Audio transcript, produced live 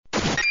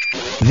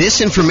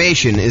This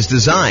information is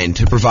designed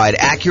to provide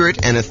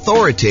accurate and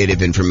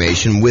authoritative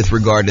information with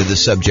regard to the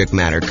subject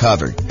matter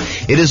covered.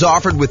 It is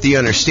offered with the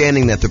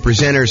understanding that the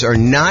presenters are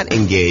not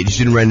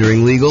engaged in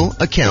rendering legal,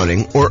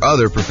 accounting, or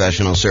other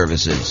professional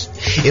services.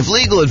 If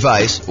legal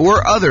advice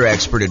or other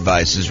expert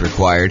advice is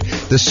required,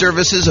 the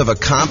services of a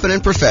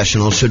competent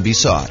professional should be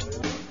sought.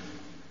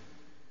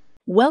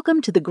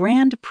 Welcome to the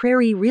Grand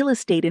Prairie Real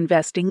Estate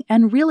Investing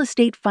and Real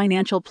Estate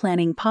Financial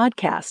Planning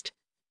podcast.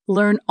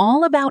 Learn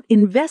all about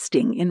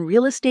investing in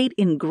real estate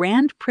in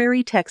Grand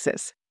Prairie,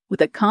 Texas, with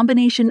a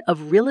combination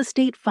of real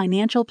estate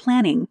financial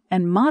planning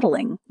and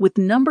modeling with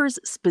numbers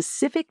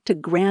specific to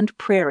Grand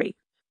Prairie,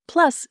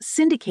 plus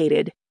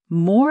syndicated,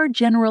 more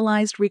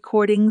generalized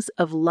recordings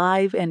of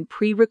live and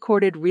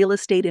pre-recorded real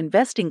estate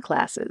investing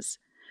classes.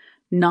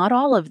 Not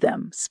all of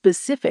them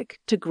specific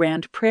to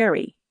Grand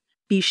Prairie.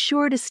 Be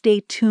sure to stay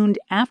tuned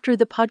after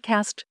the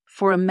podcast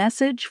for a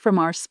message from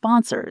our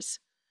sponsors.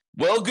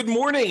 Well, good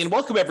morning and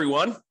welcome,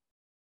 everyone.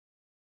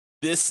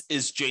 This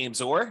is James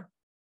Orr,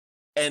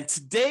 and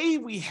today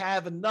we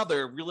have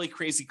another really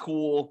crazy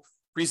cool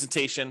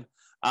presentation.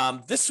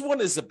 This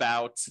one is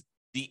about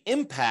the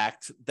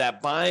impact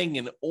that buying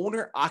an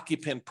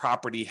owner-occupant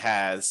property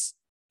has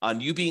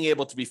on you being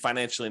able to be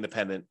financially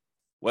independent,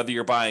 whether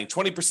you're buying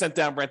 20%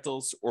 down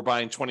rentals or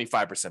buying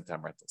 25%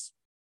 down rentals.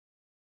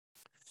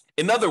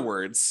 In other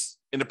words,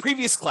 in the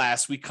previous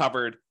class, we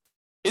covered,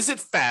 is it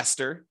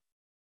faster?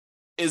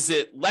 Is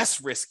it less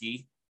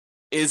risky?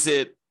 Is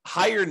it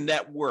higher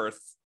net worth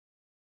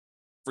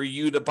for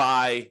you to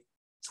buy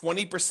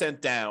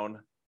 20% down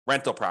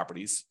rental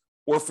properties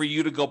or for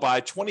you to go buy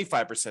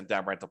 25%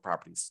 down rental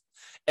properties?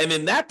 And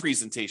in that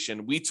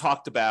presentation, we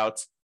talked about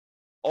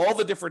all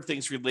the different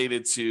things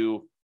related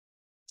to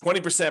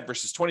 20%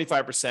 versus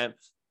 25%.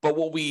 But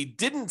what we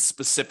didn't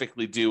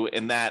specifically do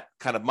in that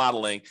kind of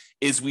modeling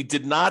is we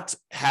did not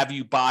have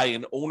you buy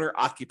an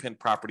owner-occupant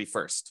property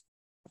first.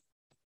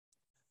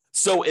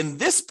 So in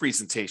this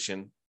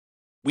presentation,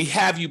 we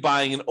have you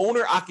buying an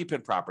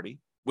owner-occupant property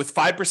with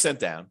 5%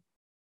 down.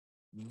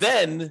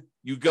 Then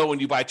you go and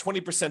you buy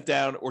 20%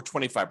 down or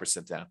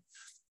 25% down.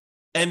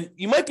 And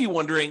you might be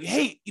wondering,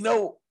 hey,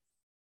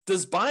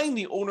 does buying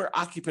the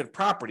owner-occupant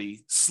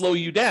property slow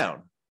you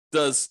down?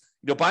 Does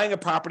buying a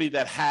property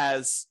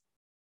that's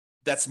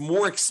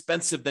more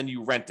expensive than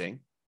you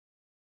renting,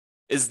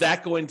 is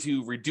that going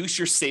to reduce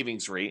your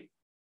savings rate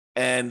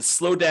and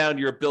slow down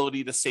your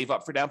ability to save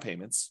up for down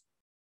payments?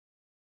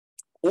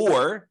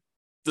 Or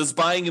does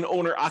buying an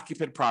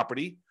owner-occupant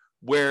property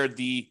where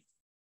the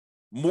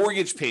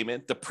mortgage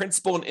payment, the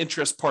principal and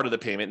interest part of the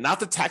payment, not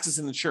the taxes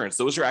and insurance,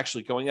 those are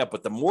actually going up,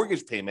 but the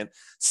mortgage payment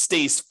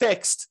stays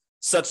fixed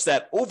such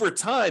that over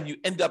time you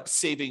end up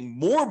saving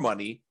more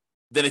money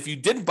than if you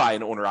didn't buy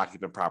an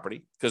owner-occupant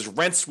property, because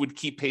rents would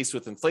keep pace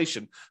with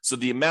inflation. So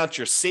the amount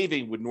you're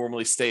saving would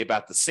normally stay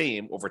about the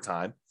same over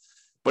time.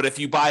 But if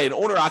you buy an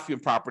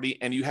owner-occupant property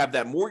and you have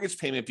that mortgage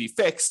payment be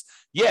fixed,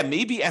 yeah,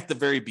 maybe at the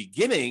very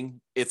beginning,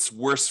 it's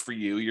worse for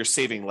you. You're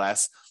saving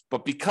less.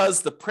 But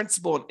because the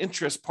principal and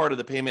interest part of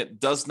the payment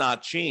does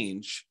not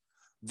change,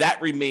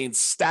 that remains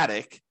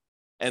static.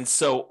 And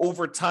so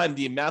over time,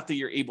 the amount that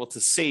you're able to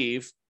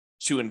save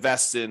to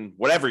invest in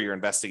whatever you're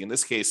investing, in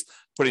this case,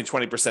 putting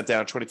 20%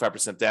 down,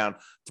 25% down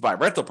to buy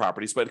rental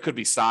properties, but it could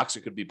be stocks,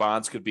 it could be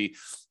bonds, it could be,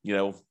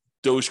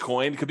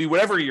 Dogecoin, it could be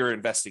whatever you're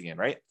investing in,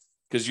 right?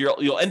 Because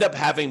you'll end up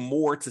having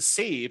more to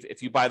save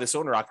if you buy this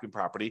owner-occupant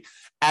property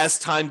as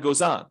time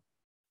goes on,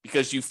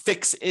 because you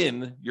fix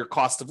in your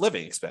cost of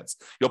living expense,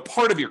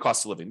 part of your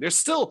cost of living. There's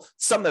still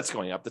some that's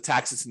going up, the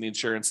taxes and the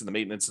insurance and the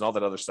maintenance and all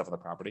that other stuff on the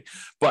property,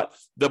 but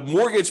the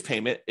mortgage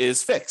payment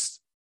is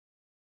fixed.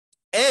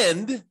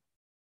 And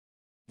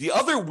the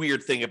other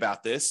weird thing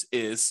about this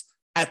is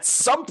at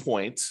some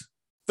point,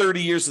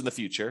 30 years in the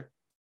future,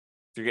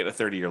 if you're getting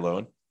a 30-year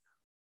loan,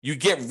 you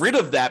get rid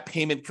of that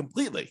payment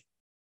completely.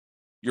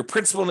 Your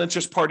principal and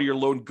interest part of your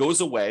loan goes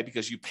away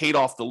because you paid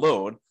off the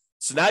loan.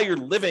 So now you're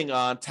living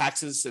on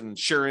taxes and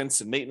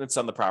insurance and maintenance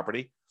on the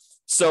property.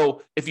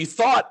 So if you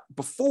thought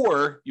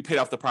before you paid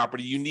off the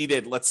property, you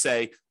needed, let's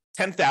say,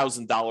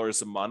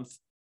 $10,000 a month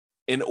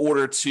in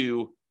order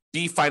to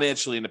be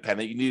financially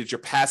independent, you needed your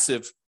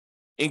passive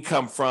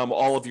income from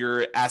all of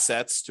your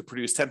assets to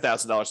produce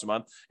 $10,000 a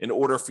month in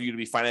order for you to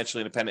be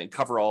financially independent and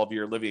cover all of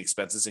your living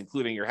expenses,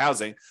 including your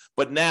housing.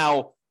 But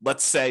now,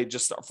 let's say,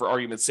 just for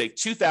argument's sake,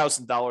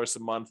 $2,000 a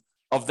month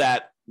of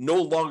that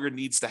no longer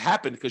needs to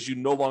happen because you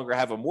no longer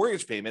have a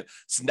mortgage payment.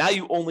 So now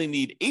you only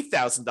need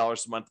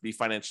 $8,000 a month to be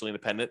financially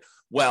independent.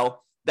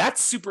 Well,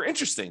 that's super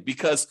interesting,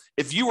 because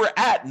if you were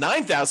at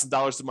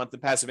 $9,000 a month in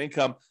passive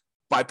income,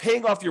 by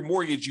paying off your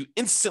mortgage, you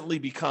instantly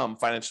become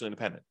financially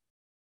independent.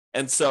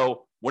 And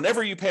so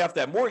whenever you pay off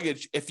that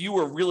mortgage, if you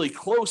were really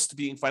close to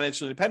being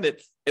financially independent,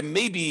 it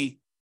may be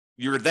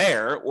you're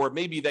there, or it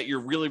may be that you're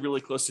really, really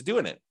close to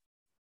doing it.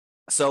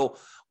 So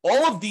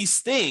all of these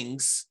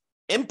things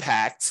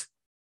impact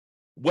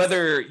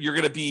whether you're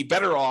going to be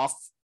better off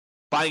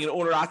buying an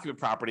owner-occupant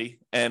property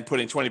and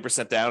putting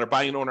 20% down, or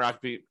buying an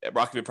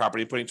owner-occupant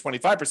property and putting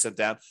 25%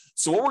 down.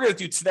 So what we're going to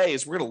do today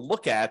is we're going to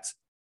look at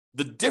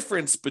the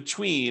difference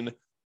between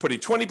putting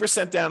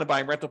 20% down and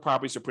buying rental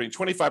properties or putting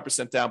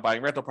 25% down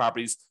buying rental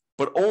properties,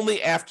 but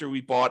only after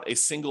we bought a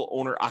single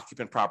owner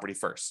occupant property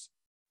first.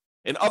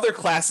 In other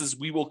classes,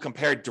 we will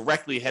compare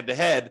directly head to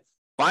head,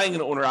 buying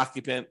an owner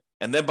occupant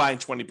and then buying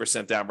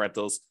 20% down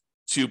rentals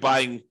to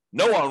buying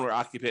no owner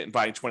occupant and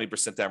buying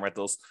 20% down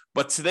rentals.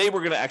 But today we're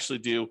going to actually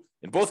do,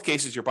 in both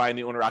cases, you're buying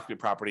the owner occupant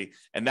property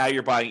and now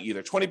you're buying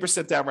either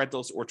 20% down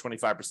rentals or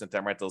 25%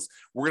 down rentals.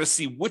 We're going to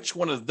see which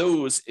one of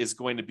those is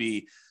going to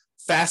be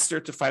faster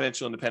to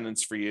financial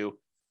independence for you,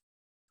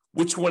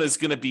 which one is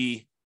going to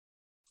be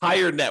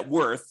higher net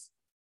worth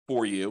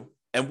for you,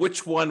 and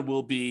which one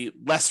will be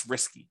less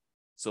risky.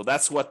 So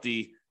that's what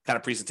the kind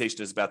of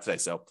presentation is about today.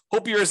 So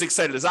hope you're as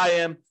excited as I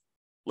am.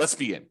 Let's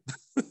begin.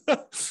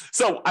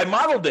 So I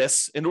modeled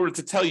this in order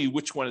to tell you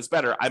which one is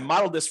better. I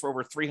modeled this for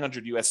over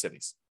 300 US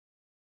cities.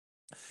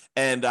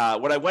 And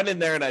what I went in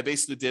there and I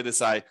basically did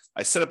is I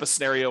set up a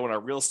scenario in our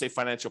real estate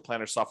financial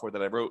planner software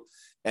that I wrote,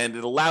 and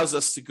it allows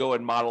us to go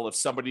and model if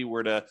somebody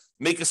were to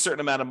make a certain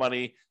amount of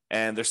money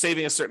and they're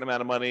saving a certain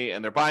amount of money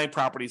and they're buying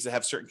properties that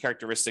have certain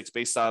characteristics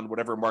based on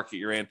whatever market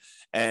you're in,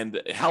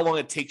 and how long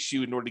it takes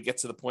you in order to get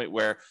to the point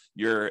where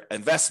your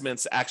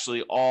investments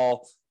actually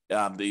all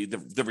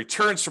the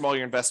returns from all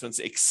your investments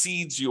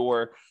exceeds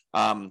your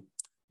kind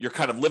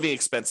of living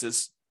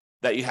expenses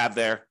that you have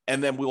there.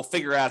 And then we'll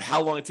figure out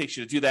how long it takes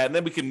you to do that. And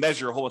then we can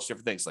measure a whole bunch of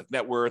different things like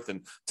net worth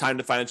and time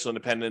to financial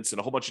independence and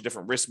a whole bunch of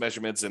different risk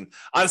measurements. And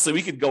honestly,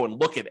 we could go and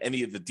look at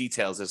any of the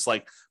details. It's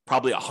like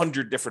probably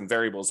 100 different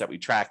variables that we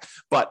track,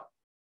 but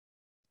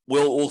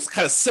we'll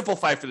kind of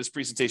simplify for this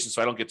presentation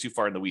so I don't get too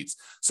far in the weeds.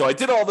 So I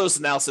did all those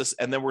analysis,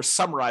 and then we're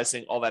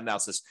summarizing all that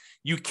analysis.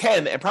 You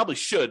can, and probably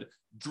should,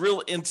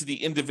 drill into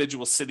the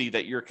individual city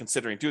that you're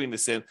considering doing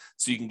this in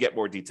so you can get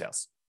more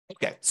details.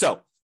 Okay,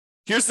 so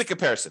here's the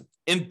comparison.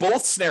 In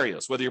both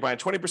scenarios, whether you're buying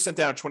 20%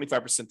 down or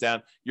 25%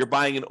 down, you're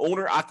buying an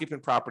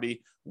owner-occupant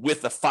property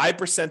with a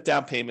 5%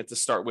 down payment to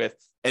start with,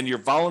 and you're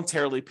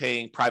voluntarily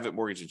paying private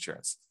mortgage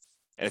insurance.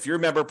 And if you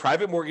remember,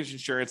 private mortgage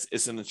insurance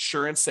is an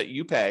insurance that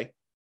you pay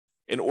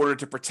in order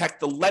to protect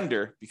the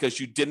lender because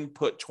you didn't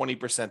put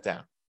 20%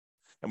 down.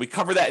 And we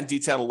cover that in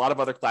detail in a lot of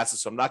other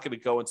classes, so I'm not going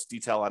to go into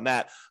detail on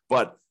that,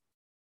 but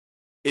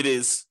it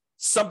is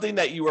something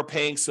that you are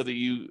paying so that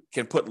you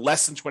can put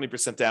less than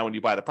 20% down when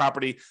you buy the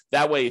property.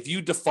 That way, if you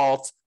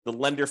default, the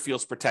lender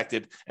feels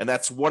protected. And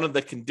that's one of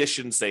the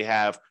conditions they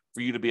have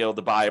for you to be able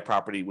to buy a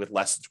property with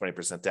less than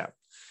 20% down.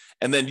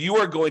 And then you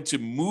are going to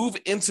move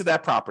into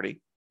that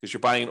property because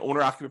you're buying an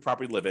owner-occupant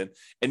property to live in,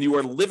 and you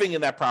are living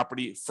in that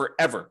property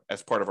forever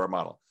as part of our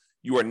model.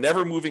 You are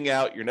never moving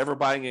out. You're never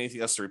buying anything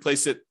else to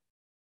replace it.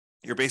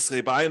 You're basically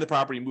buying the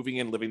property, moving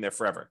in, living there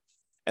forever.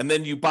 And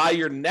then you buy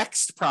your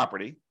next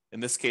property. In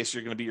this case,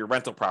 you're going to be your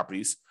rental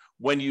properties,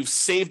 when you've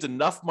saved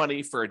enough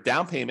money for a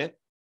down payment,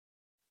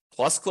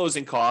 plus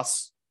closing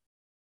costs,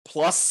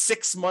 plus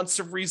 6 months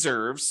of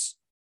reserves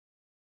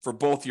for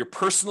both your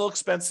personal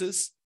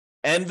expenses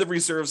and the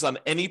reserves on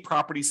any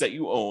properties that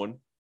you own.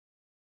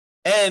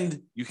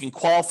 And you can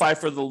qualify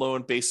for the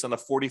loan based on a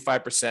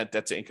 45%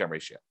 debt to income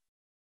ratio.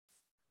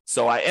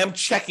 So I am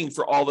checking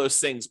for all those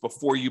things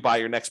before you buy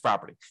your next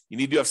property. You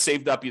need to have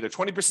saved up either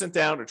 20%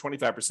 down or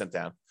 25%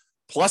 down,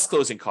 plus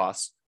closing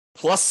costs,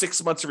 plus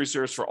 6 months of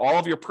reserves for all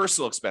of your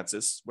personal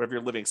expenses, whatever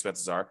your living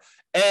expenses are,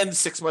 and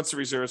 6 months of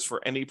reserves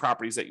for any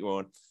properties that you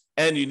own.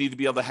 And you need to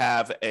be able to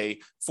have a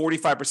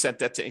 45%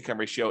 debt to income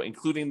ratio,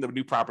 including the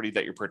new property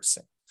that you're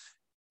purchasing.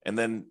 And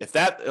then if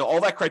all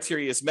that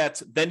criteria is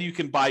met, then you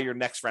can buy your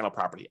next rental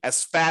property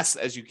as fast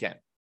as you can.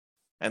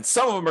 And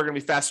some of them are going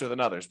to be faster than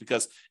others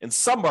because in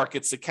some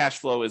markets, the cash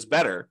flow is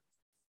better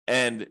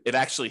and it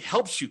actually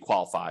helps you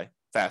qualify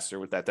faster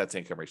with that debt to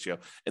income ratio.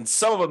 And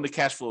some of them, the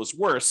cash flow is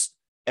worse,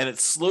 and it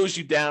slows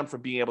you down from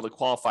being able to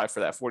qualify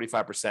for that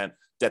 45%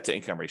 debt to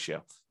income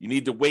ratio. You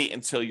need to wait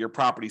until your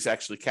properties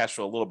actually cash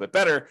flow a little bit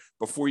better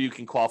before you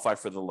can qualify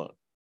for the loan,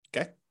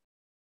 okay?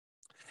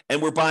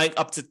 And we're buying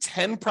up to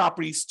 10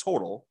 properties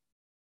total.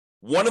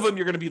 One of them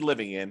you're going to be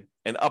living in,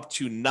 and up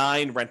to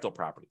 9 rental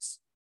properties.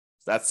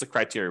 So that's the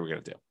criteria we're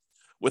going to do.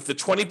 With the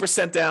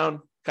 20%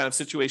 down kind of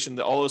situation,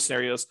 all those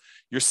scenarios,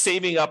 you're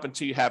saving up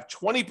until you have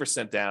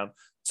 20% down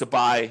to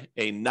buy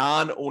a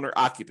non-owner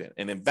occupant,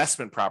 an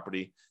investment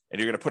property, and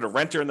you're going to put a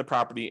renter in the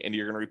property, and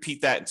you're going to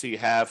repeat that until you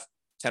have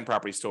 10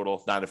 properties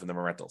total, 9 of them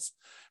are rentals.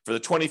 For the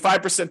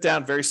 25%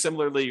 down, very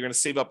similarly, you're going to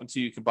save up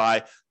until you can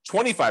buy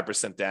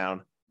 25%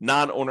 down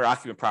non-owner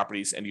occupant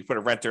properties, and you put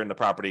a renter in the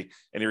property,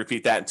 and you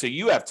repeat that until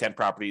you have 10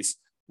 properties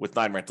with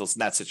 9 rentals in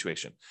that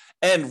situation.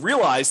 And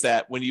realize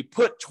that when you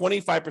put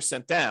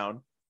 25%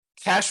 down,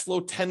 cash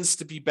flow tends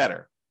to be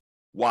better.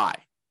 Why?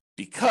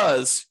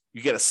 Because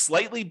you get a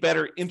slightly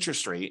better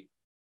interest rate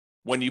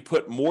when you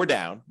put more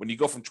down. When you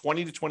go from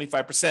 20 to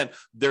 25%,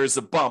 there's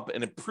a bump,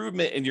 an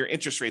improvement in your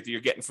interest rate that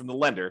you're getting from the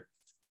lender.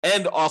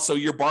 And also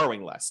you're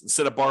borrowing less.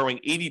 Instead of borrowing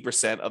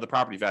 80% of the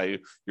property value,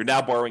 you're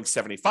now borrowing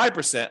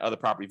 75% of the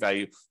property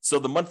value. So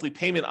the monthly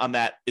payment on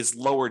that is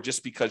lower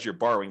just because you're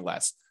borrowing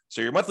less.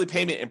 So your monthly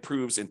payment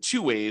improves in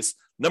 2 ways.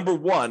 Number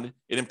one,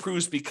 it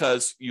improves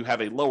because you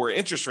have a lower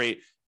interest rate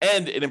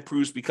and it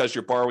improves because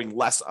you're borrowing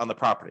less on the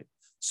property.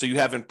 So you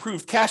have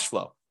improved cash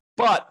flow,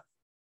 but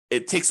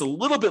it takes a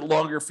little bit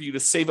longer for you to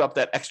save up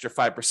that extra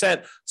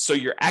 5%. So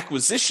your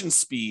acquisition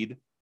speed,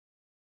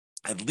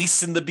 at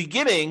least in the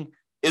beginning,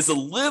 is a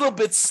little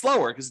bit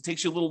slower because it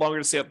takes you a little longer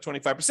to save up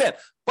 25%.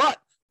 But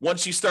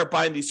once you start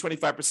buying these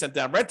 25%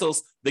 down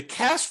rentals, the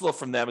cash flow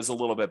from them is a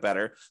little bit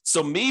better.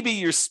 So maybe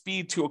your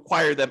speed to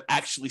acquire them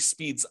actually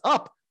speeds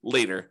up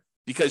later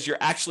because you're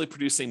actually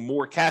producing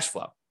more cash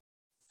flow.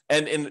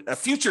 And in a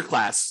future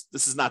class,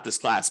 this is not this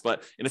class,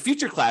 but in a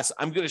future class,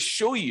 I'm going to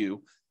show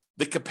you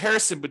the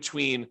comparison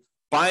between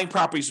buying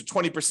properties with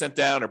 20%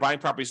 down or buying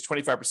properties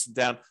with 25%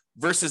 down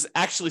versus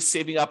actually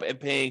saving up and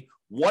paying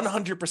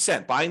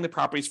 100%, buying the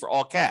properties for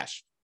all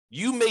cash.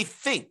 You may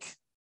think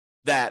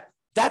that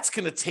that's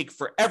going to take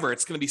forever.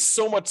 It's going to be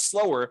so much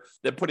slower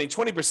than putting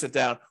 20%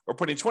 down or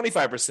putting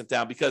 25%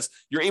 down because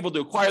you're able to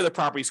acquire the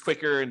properties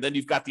quicker and then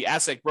you've got the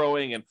asset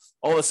growing and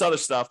all this other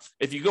stuff.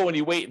 If you go and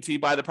you wait until you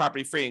buy the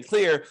property free and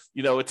clear,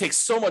 it takes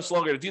so much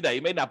longer to do that.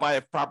 You may not buy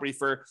a property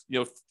for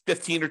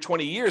 15 or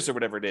 20 years or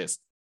whatever it is.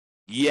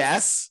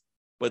 Yes,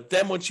 but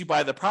then once you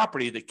buy the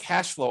property, the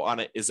cash flow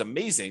on it is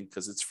amazing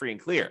because it's free and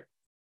clear.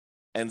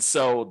 And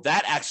so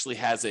that actually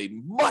has a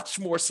much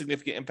more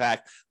significant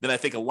impact than I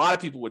think a lot of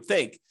people would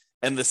think.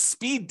 And the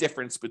speed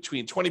difference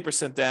between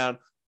 20% down,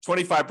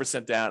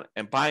 25% down,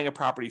 and buying a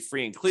property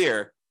free and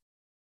clear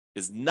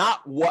is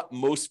not what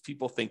most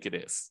people think it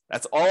is.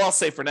 That's all I'll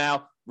say for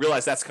now.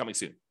 Realize that's coming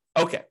soon.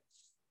 Okay.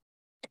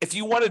 If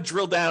you want to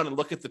drill down and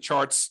look at the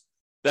charts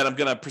that I'm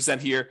going to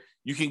present here,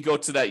 you can go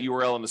to that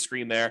URL on the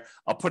screen there.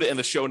 I'll put it in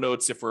the show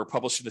notes if we're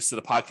publishing this to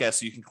the podcast,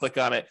 so you can click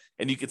on it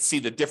and you can see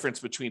the difference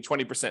between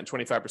 20% and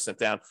 25%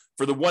 down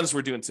for the ones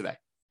we're doing today.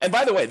 And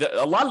by the way,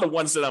 a lot of the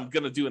ones that I'm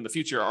going to do in the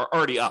future are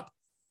already up.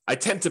 I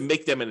tend to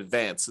make them in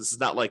advance. This is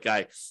not like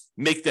I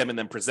make them and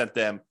then present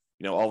them,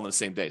 all on the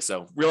same day.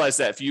 So realize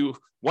that if you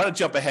want to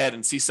jump ahead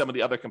and see some of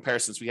the other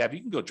comparisons we have,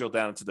 you can go drill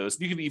down into those.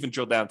 You can even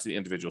drill down to the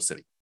individual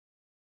city.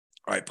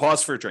 All right,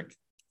 pause for a drink.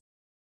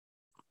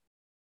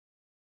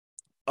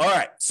 All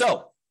right,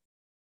 so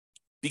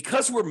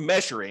because we're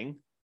measuring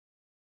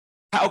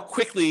how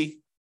quickly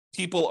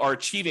people are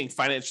achieving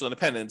financial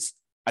independence,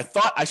 I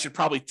thought I should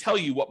probably tell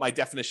you what my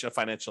definition of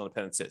financial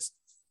independence is.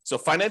 So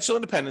financial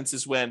independence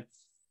is when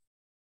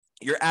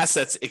your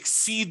assets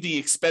exceed the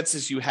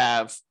expenses you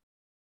have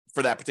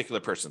for that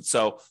particular person.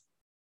 So,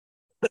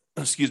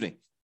 excuse me,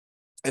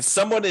 if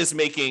someone is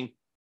making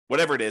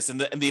whatever it is,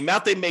 and the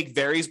amount they make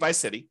varies by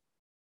city,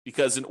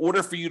 because in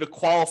order for you to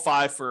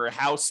qualify for a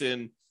house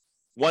in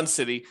one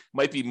city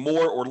might be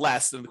more or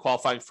less than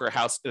qualifying for a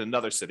house in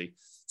another city.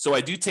 So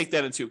I do take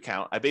that into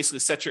account. I basically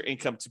set your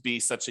income to be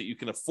such that you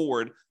can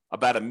afford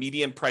about a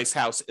median price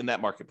house in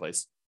that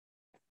marketplace.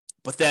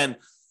 But then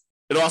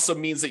it also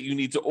means that you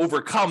need to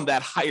overcome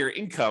that higher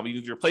income. You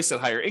need to replace that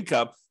higher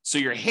income. So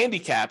you're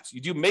handicapped.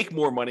 You do make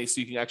more money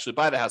so you can actually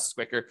buy the houses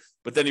quicker,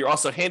 but then you're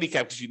also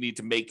handicapped because you need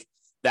to make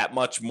that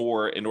much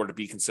more in order to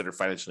be considered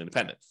financially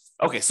independent.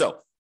 Okay, so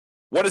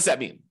what does that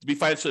mean to be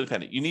financially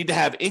independent? You need to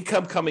have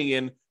income coming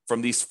in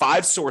from these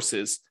 5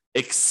 sources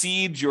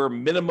exceed your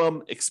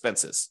minimum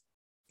expenses.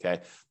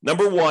 Okay.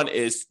 Number 1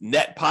 is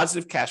net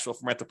positive cash flow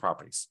from rental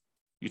properties.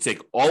 You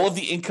take all of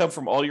the income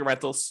from all your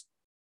rentals.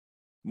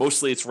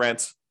 Mostly it's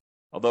rent,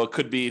 although it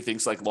could be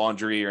things like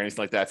laundry or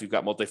anything like that. If you've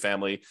got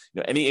multifamily,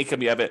 any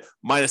income you have it,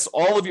 minus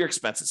all of your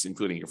expenses,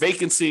 including your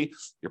vacancy,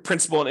 your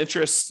principal and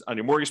interest on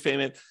your mortgage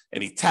payment,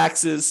 any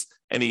taxes,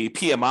 any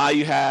PMI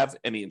you have,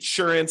 any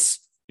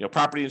insurance,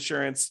 property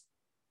insurance,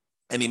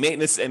 any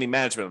maintenance, any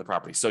management of the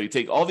property. So you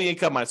take all the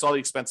income minus all the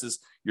expenses,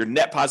 your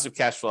net positive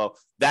cash flow,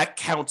 that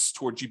counts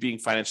towards you being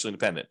financially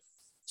independent.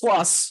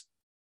 Plus,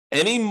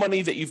 any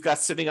money that you've got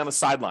sitting on the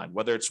sideline,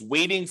 whether it's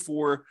waiting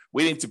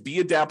to be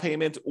a down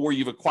payment, or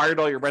you've acquired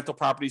all your rental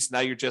properties, now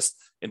you're just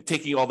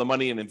taking all the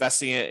money and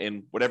investing it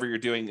in whatever you're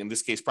doing, in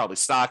this case, probably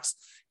stocks,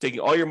 taking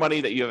all your money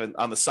that you have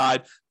on the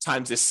side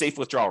times this safe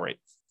withdrawal rate.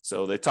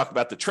 So they talk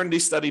about the Trinity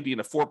study being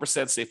a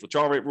 4% safe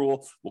withdrawal rate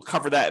rule. We'll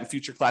cover that in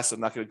future classes.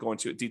 I'm not going to go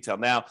into it in detail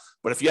now.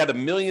 But if you had $1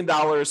 million,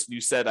 you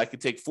said I could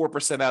take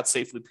 4% out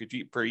safely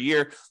per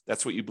year,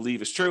 that's what you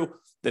believe is true,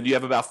 then you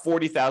have about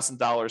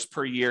 $40,000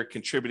 per year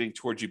contributing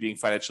towards you being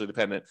financially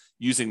independent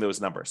using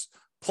those numbers.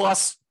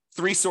 Plus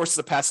 3 sources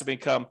of passive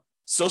income: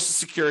 Social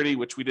Security,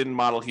 which we didn't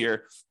model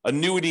here,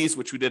 annuities,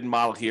 which we didn't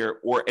model here,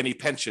 or any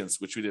pensions,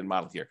 which we didn't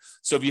model here.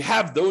 So if you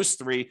have those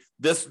 3,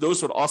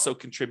 those would also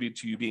contribute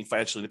to you being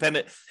financially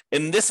independent.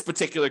 In this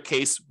particular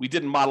case, we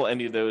didn't model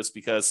any of those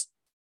because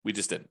we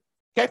just didn't.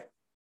 Okay.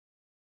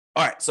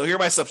 All right. So here are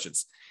my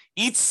assumptions.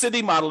 Each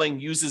city modeling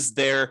uses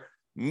their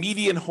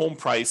median home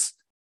price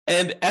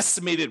and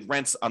estimated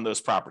rents on those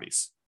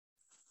properties.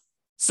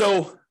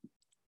 So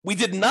we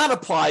did not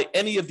apply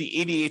any of the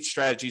 88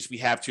 strategies we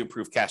have to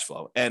improve cash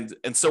flow. And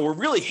so we're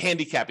really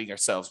handicapping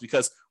ourselves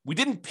because we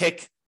didn't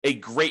pick a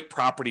great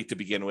property to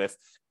begin with,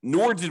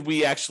 nor did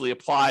we actually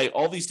apply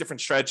all these different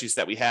strategies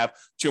that we have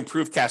to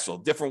improve cash flow,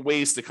 different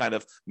ways to kind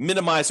of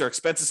minimize our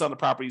expenses on the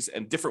properties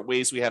and different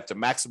ways we have to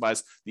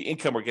maximize the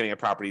income we're getting at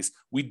properties.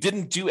 We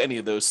didn't do any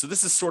of those. So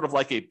this is sort of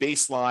like a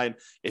baseline.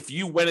 If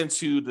you went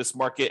into this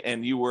market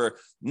and you were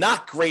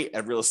not great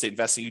at real estate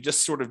investing, you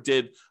just sort of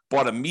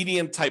bought a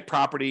medium type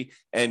property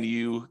and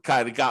you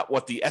kind of got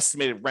what the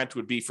estimated rent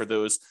would be for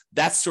those.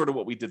 That's sort of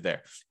what we did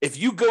there.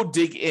 If you go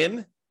dig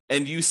in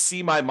and you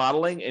see my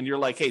modeling and you're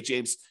like, hey,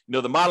 James,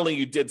 the modeling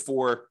you did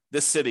for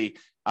this city,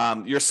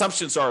 your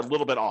assumptions are a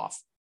little bit off.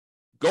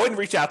 Go ahead and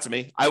reach out to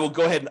me. I will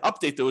go ahead and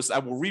update those. I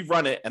will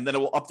rerun it, and then it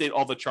will update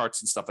all the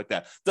charts and stuff like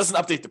that. It doesn't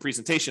update the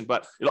presentation,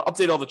 but it'll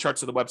update all the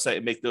charts of the website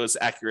and make those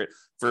accurate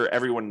for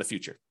everyone in the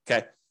future,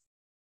 okay?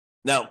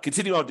 Now,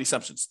 continuing on with the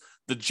assumptions.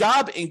 The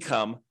job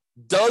income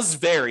does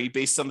vary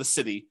based on the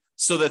city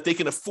so that they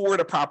can afford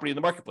a property in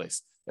the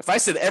marketplace. If I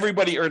said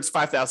everybody earns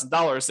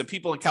 $5,000, then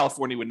people in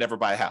California would never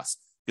buy a house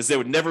because they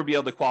would never be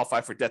able to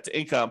qualify for debt to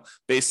income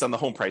based on the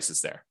home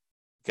prices there,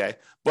 okay?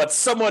 But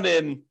someone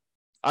in,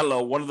 I don't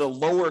know, one of the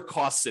lower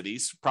cost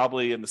cities,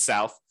 probably in the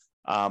South,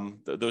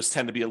 those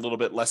tend to be a little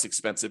bit less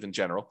expensive in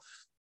general.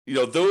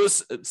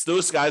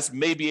 Those guys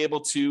may be able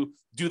to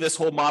do this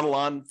whole model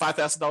on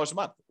 $5,000 a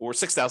month or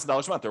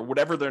 $6,000 a month or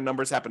whatever their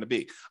numbers happen to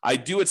be. I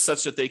do it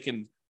such that they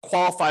can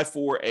qualify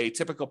for a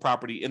typical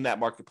property in that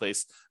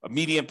marketplace, a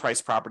median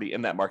price property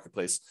in that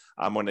marketplace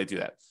when they do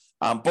that.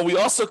 But we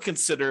also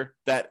consider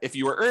that if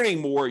you are earning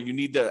more, you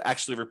need to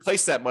actually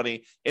replace that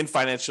money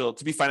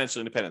to be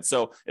financially independent.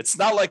 So it's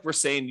not like we're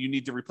saying you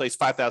need to replace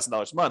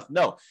 $5,000 a month.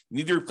 No, you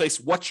need to replace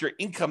what your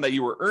income that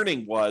you were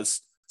earning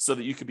was so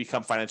that you can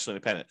become financially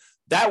independent.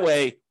 That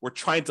way, we're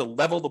trying to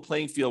level the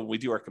playing field when we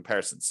do our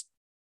comparisons.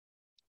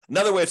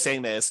 Another way of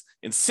saying this,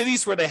 in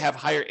cities where they have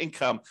higher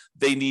income,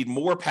 they need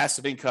more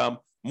passive income,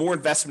 more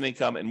investment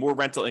income, and more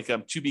rental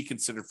income to be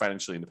considered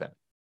financially independent.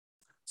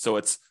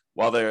 So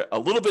while a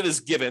little bit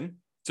is given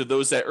to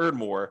those that earn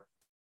more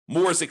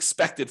is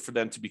expected for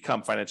them to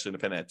become financially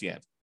independent at the end.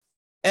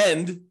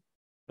 And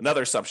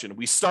another assumption,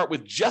 we start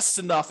with just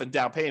enough in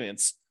down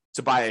payments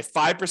to buy a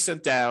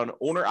 5% down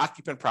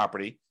owner-occupant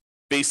property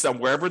based on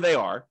wherever they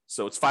are.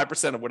 So it's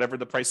 5% of whatever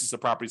the prices of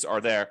properties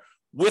are there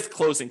with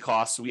closing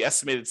costs. So we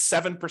estimated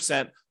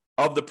 7%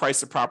 of the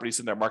price of properties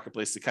in their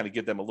marketplace to kind of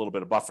give them a little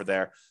bit of buffer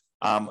there.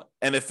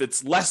 And if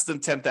it's less than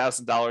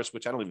 $10,000,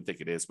 which I don't even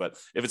think it is, but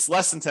if it's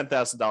less than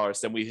 $10,000,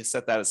 then we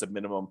set that as a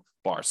minimum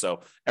bar.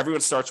 So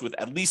everyone starts with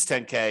at least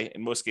 10K.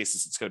 In most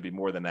cases, it's going to be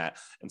more than that.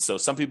 And so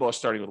some people are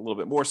starting with a little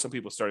bit more, some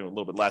people are starting with a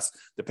little bit less,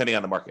 depending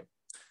on the market.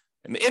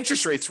 And the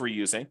interest rates we're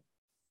using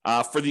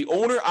for the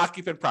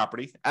owner-occupant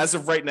property, as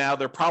of right now,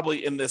 they're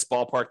probably in this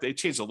ballpark. They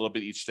change a little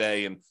bit each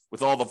day. And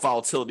with all the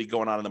volatility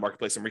going on in the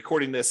marketplace, I'm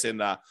recording this in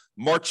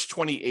March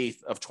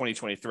 28th of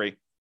 2023.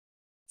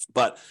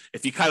 But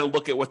if you kind of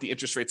look at what the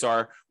interest rates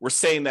are, we're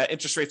saying that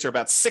interest rates are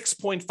about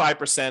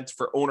 6.5%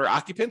 for owner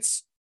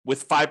occupants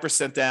with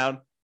 5% down.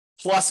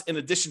 Plus, in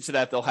addition to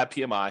that, they'll have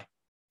PMI.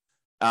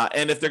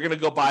 And if they're going to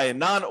go buy a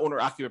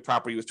non-owner occupant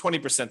property with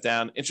 20%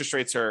 down, interest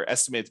rates are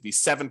estimated to be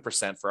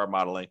 7% for our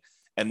modeling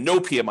and no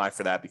PMI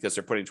for that because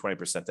they're putting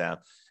 20% down.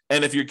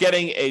 And if you're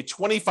getting a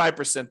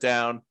 25%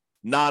 down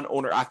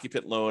non-owner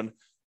occupant loan,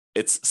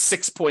 it's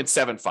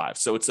 6.75.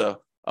 So it's a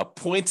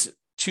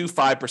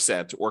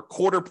 0.25% or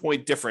quarter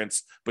point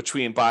difference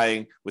between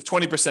buying with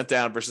 20%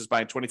 down versus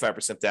buying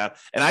 25% down.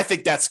 And I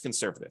think that's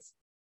conservative.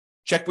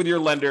 Check with your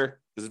lender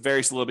because it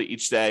varies a little bit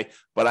each day,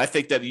 but I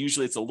think that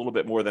usually it's a little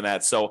bit more than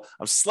that. So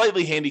I'm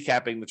slightly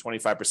handicapping the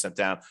 25%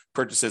 down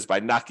purchases by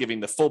not giving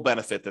the full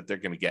benefit that they're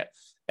going to get.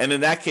 And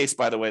in that case,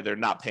 by the way, they're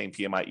not paying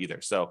PMI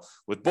either. So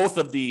with both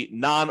of the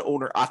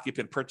non-owner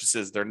occupant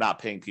purchases, they're not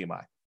paying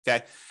PMI.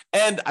 Okay.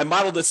 And I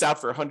modeled this out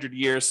for 100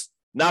 years.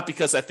 Not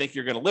because I think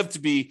you're going to live to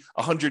be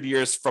 100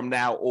 years from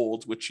now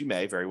old, which you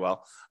may very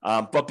well,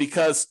 but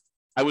because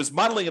I was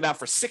modeling it out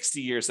for 60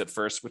 years at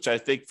first, which I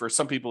think for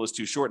some people is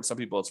too short and some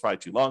people it's probably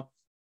too long.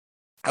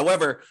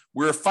 However,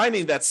 we're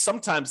finding that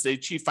sometimes they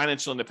achieve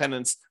financial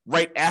independence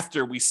right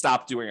after we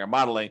stop doing our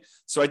modeling.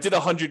 So I did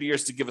 100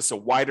 years to give us a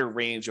wider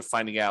range of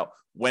finding out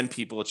when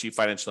people achieve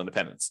financial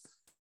independence.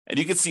 And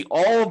you can see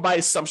all of my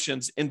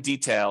assumptions in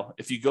detail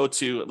if you go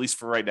to, at least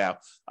for right now,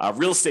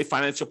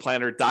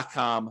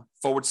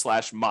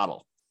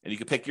 realestatefinancialplanner.com/model. And you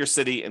can pick your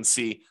city and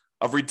see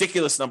a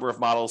ridiculous number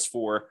of models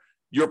for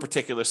your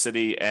particular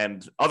city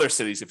and other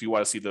cities if you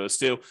want to see those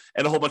too,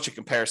 and a whole bunch of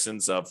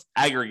comparisons of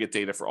aggregate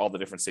data for all the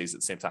different cities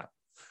at the same time.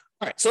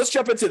 All right, so let's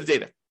jump into the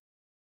data.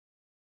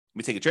 Let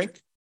me take a drink.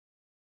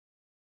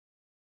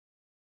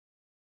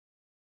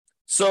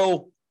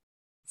 So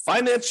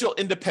financial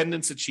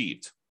independence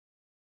achieved.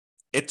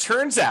 It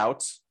turns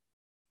out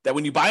that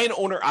when you buy an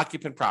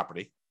owner-occupant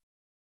property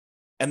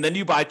and then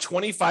you buy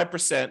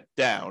 25%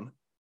 down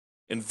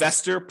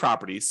investor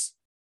properties,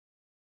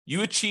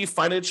 you achieve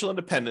financial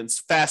independence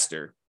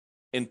faster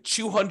in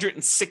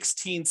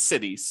 216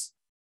 cities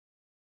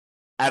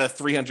out of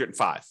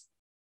 305.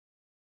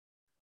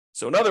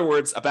 So in other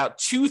words, about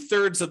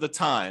 2/3 of the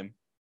time,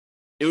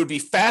 it would be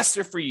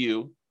faster for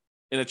you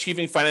in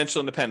achieving financial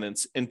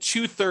independence in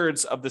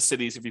 2/3 of the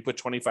cities if you put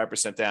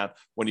 25% down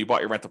when you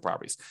bought your rental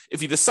properties.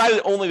 If you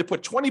decided only to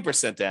put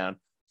 20% down,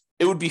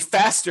 it would be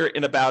faster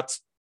in about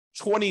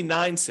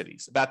 29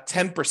 cities, about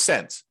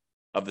 10%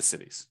 of the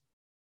cities.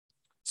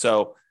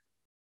 So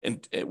in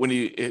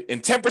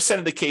 10%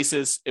 of the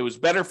cases, it was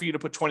better for you to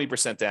put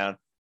 20% down.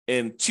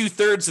 In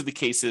 2/3 of the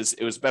cases,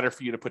 it was better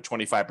for you to put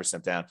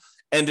 25% down.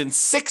 And in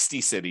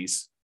 60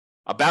 cities,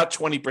 about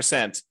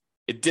 20%,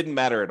 it didn't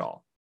matter at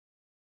all.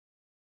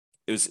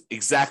 It was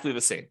exactly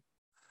the same.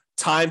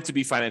 Time to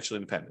be financially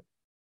independent.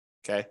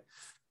 Okay.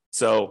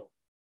 So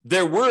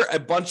there were a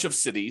bunch of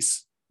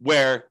cities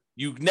where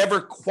you never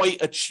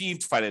quite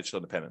achieved financial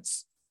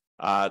independence,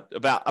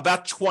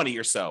 about 20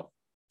 or so,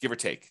 give or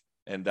take.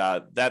 And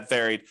that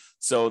varied.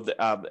 So,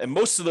 and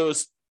most of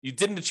those, you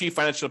didn't achieve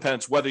financial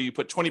independence, whether you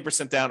put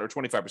 20% down or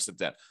 25%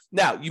 down.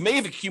 Now, you may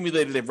have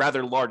accumulated a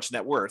rather large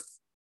net worth,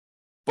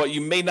 but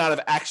you may not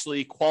have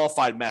actually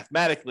qualified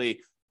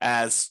mathematically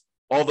as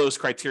all those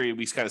criteria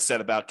we kind of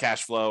said about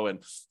cash flow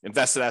and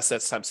invested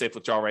assets times safe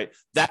withdrawal rate.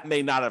 That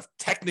may not have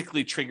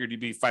technically triggered you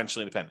to be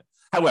financially independent.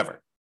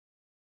 However,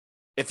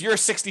 if you're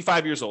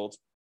 65 years old,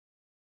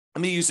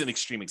 let me use an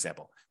extreme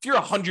example. If you're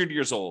 100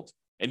 years old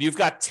and you've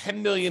got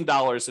 $10 million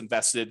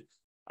invested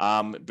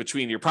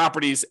between your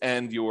properties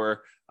and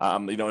your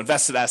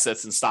invested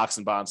assets and stocks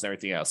and bonds and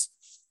everything else,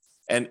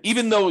 and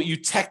even though you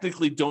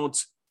technically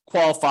don't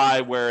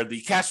qualify where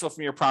the cash flow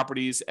from your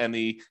properties and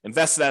the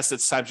invested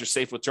assets times your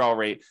safe withdrawal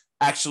rate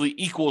actually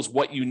equals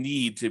what you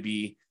need to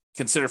be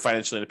considered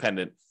financially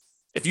independent.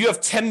 If you have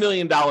 $10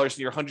 million and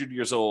you're 100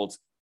 years old,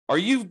 are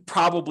you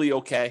probably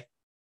okay?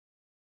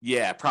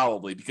 Yeah,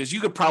 probably, because you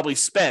could probably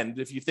spend,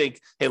 if you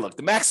think, hey, look,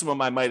 the maximum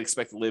I might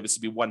expect to live is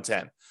to be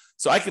 110.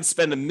 So I could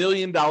spend $1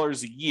 million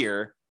a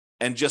year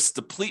and just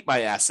deplete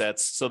my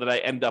assets so that I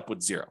end up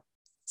with zero.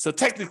 So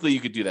technically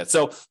you could do that.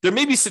 So there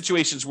may be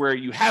situations where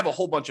you have a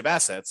whole bunch of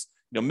assets,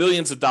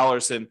 millions of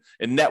dollars in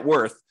net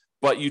worth,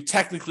 but you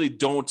technically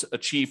don't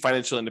achieve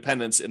financial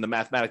independence in the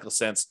mathematical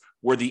sense,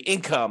 where the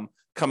income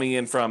coming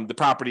in from the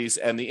properties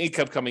and the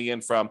income coming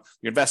in from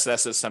your invested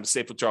assets times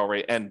safe withdrawal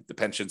rate and the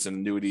pensions and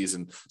annuities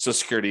and Social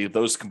Security,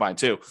 those combined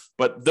too.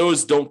 But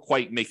those don't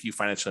quite make you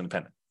financially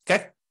independent.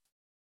 Okay.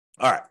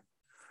 All right.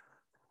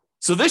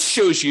 So this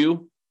shows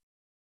you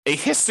a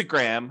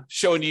histogram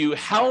showing you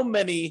how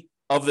many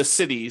of the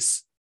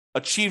cities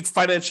achieved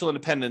financial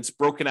independence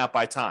broken out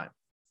by time.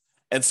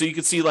 And so you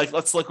can see, like,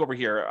 let's look over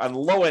here on the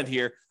low end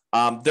here.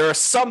 There are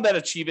some that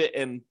achieve it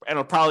in,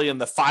 and probably in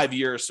the 5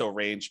 year or so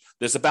range.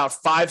 There's about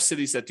 5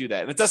 cities that do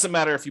that. And it doesn't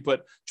matter if you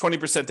put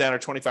 20% down or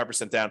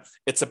 25% down,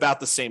 it's about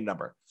the same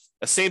number.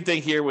 The same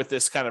thing here with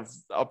this kind of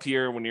up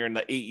here when you're in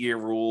the 8-year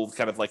rule,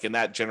 kind of like in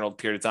that general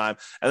period of time.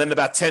 And then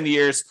about 10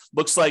 years,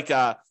 looks like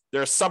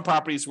there are some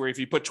properties where if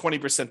you put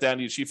 20% down,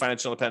 you achieve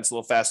financial independence a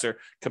little faster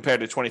compared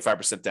to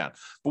 25% down.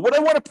 But what I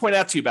want to point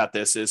out to you about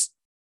this is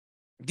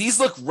these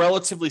look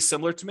relatively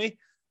similar to me,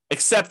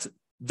 except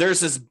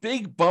there's this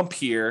big bump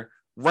here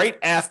right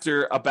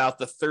after about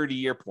the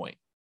 30-year point.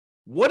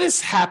 What is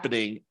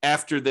happening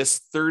after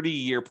this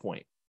 30-year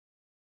point?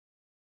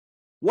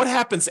 What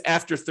happens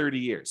after 30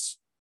 years?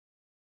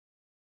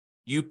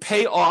 You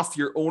pay off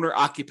your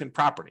owner-occupant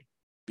property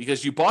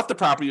because you bought the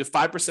property with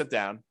 5%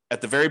 down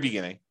at the very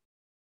beginning.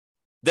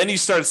 Then you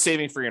started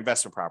saving for your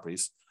investment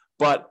properties.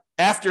 But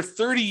after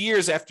 30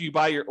 years after you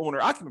buy your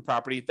owner-occupant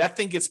property, that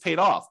thing gets paid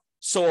off.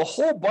 So a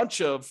whole bunch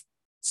of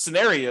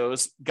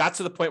scenarios got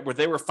to the point where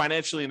they were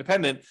financially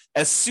independent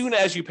as soon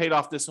as you paid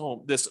off this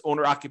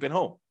owner-occupant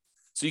home.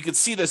 So you can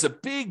see there's a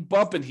big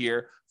bump in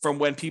here from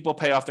when people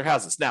pay off their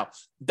houses. Now,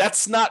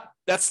 that's not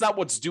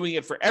what's doing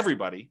it for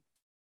everybody,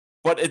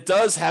 but it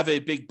does have a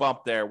big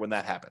bump there when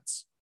that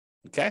happens.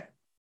 Okay?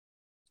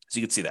 So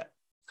you can see that.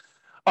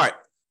 All right.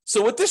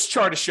 So what this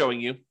chart is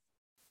showing you,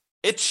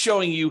 it's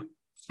showing you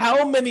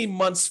how many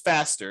months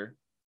faster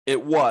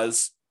it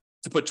was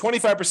to put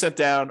 25%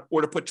 down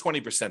or to put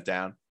 20%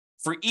 down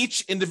for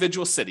each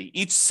individual city.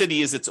 Each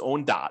city is its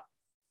own dot.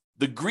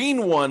 The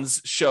green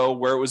ones show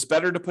where it was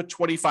better to put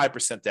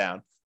 25%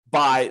 down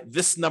by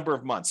this number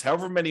of months,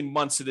 however many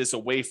months it is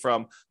away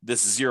from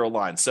this zero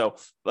line. So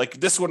like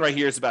this one right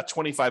here is about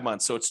 25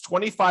 months. So it's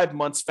 25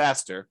 months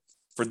faster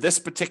for this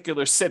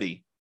particular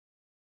city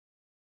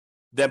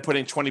than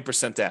putting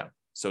 20% down.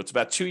 So it's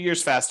about 2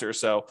 years faster or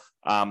so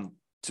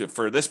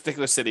for this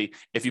particular city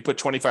if you put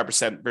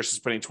 25% versus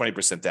putting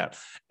 20% down.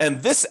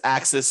 And this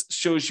axis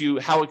shows you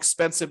how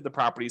expensive the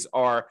properties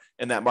are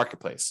in that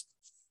marketplace.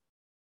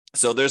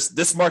 So there's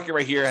this market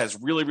right here has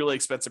really, really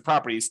expensive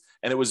properties,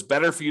 and it was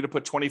better for you to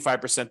put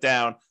 25%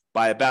 down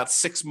by about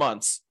 6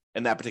 months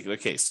in that particular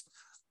case.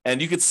 And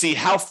you can see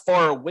how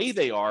far away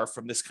they are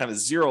from this kind of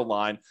zero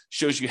line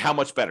shows you how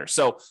much better.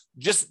 So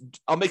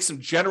I'll make some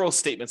general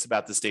statements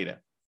about this data.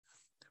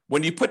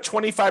 When you put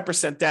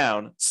 25%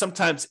 down,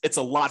 sometimes it's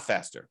a lot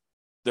faster.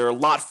 They're a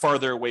lot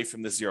farther away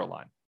from the zero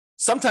line.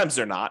 Sometimes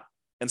they're not,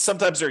 and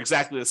sometimes they're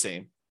exactly the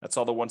same. That's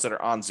all the ones that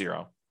are on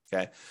zero.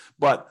 Okay.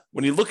 But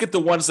when you look at the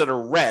ones that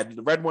are red,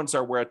 the red ones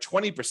are where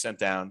 20%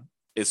 down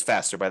is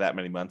faster by that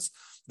many months.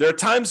 There are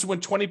times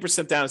when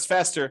 20% down is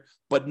faster,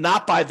 but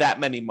not by that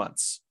many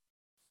months.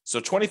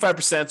 So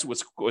 25%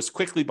 was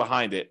quickly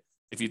behind it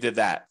if you did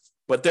that.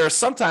 But there are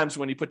some times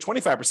when you put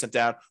 25%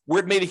 down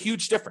where it made a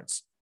huge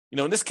difference.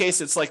 In this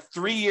case, it's like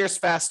 3 years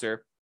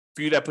faster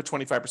for you to put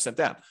 25%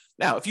 down.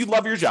 Now, if you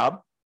love your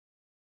job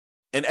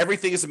and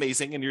everything is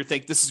amazing and you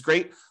think this is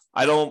great,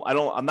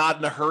 I'm not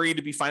in a hurry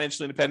to be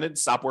financially independent,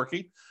 stop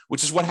working,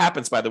 which is what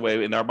happens, by the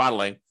way, in our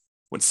modeling.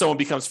 When someone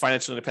becomes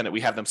financially independent, we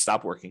have them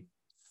stop working.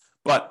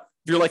 But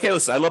if you're like, hey,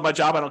 listen, I love my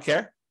job, I don't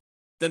care,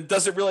 then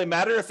does it really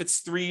matter if it's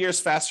 3 years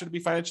faster to be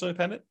financially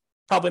independent?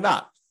 Probably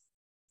not.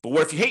 But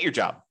what if you hate your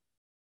job?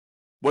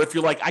 What if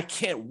you're like, I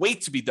can't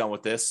wait to be done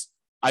with this.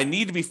 I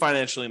need to be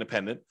financially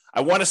independent.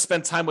 I want to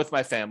spend time with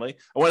my family.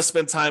 I want to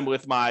spend time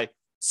with my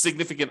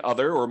significant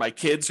other or my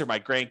kids or my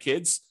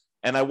grandkids.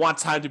 And I want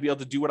time to be able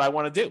to do what I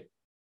want to do.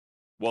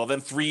 Well,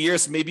 then 3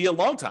 years may be a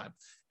long time.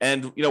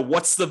 And,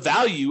 what's the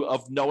value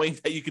of knowing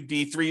that you could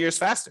be 3 years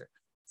faster?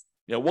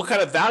 What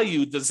kind of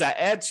value does that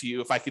add to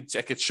you if I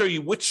could show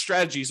you which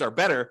strategies are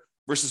better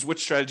versus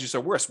which strategies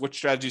are worse, which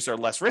strategies are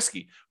less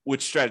risky,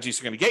 which strategies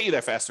are going to get you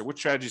there faster, which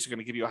strategies are going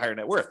to give you a higher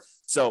net worth.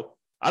 So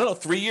I don't know,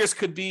 3 years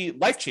could be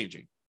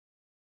life-changing.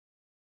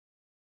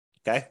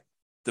 Okay.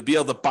 To be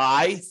able to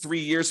buy 3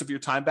 years of your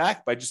time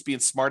back by just being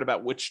smart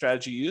about which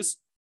strategy you use,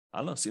 I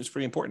don't know, seems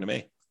pretty important to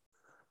me.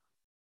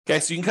 Okay.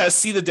 So you can kind of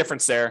see the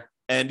difference there.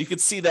 And you can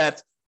see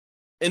that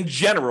in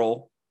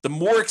general, the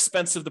more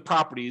expensive the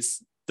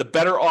properties, the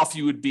better off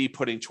you would be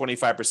putting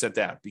 25%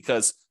 down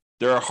because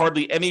there are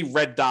hardly any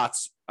red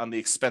dots on the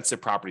expensive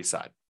property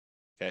side.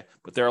 Okay.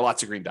 But there are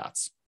lots of green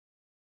dots.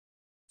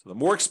 So the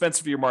more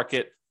expensive your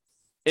market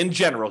in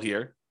general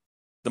here,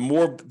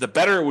 the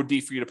better it would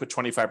be for you to put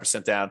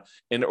 25% down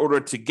in order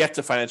to get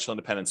to financial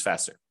independence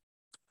faster.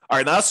 All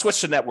right, now let's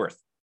switch to net worth.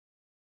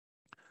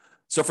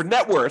 So for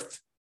net worth,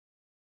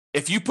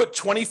 if you put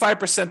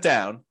 25%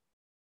 down,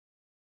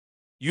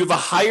 you have a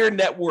higher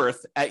net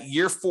worth at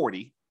year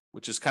 40,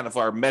 which is kind of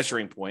our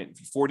measuring point.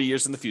 40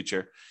 years in the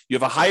future, you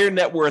have a higher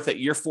net worth at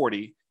year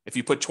 40 if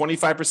you put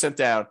 25%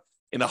 down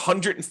in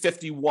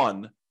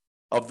 151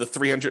 of the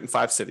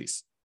 305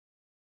 cities.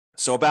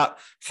 So about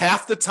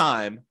half the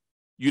time,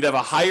 you'd have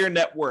a higher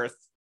net worth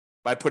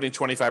by putting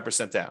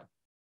 25% down,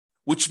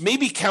 which may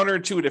be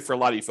counterintuitive for a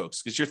lot of you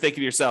folks because you're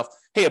thinking to yourself,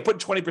 hey, I'm putting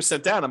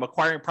 20% down. I'm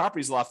acquiring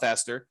properties a lot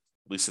faster,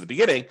 at least at the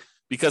beginning,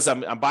 because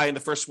I'm buying the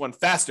first one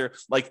faster.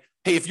 Like,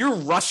 hey, if you're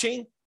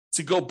rushing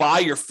to go buy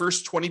your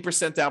first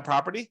 20% down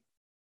property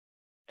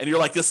and you're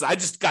like, listen, I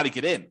just got to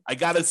get in. I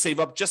got to save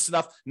up just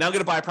enough. Now I'm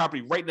going to buy a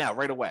property right now,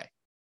 right away.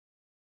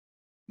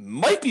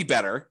 Might be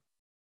better,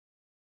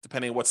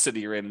 depending on what city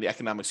you're in and the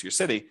economics of your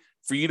city,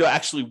 for you to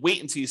actually wait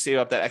until you save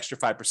up that extra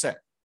 5%.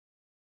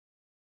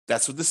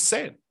 That's what this is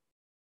saying.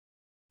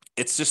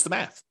 It's just the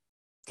math.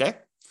 Okay.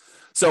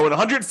 So in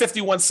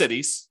 151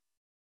 cities,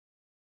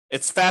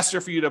 it's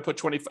faster for you to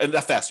put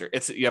not faster.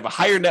 You have a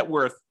higher net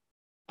worth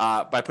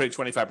by putting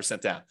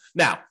 25% down.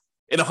 Now,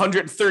 in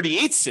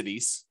 138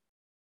 cities,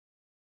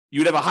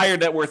 you'd have a higher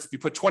net worth if you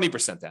put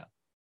 20% down.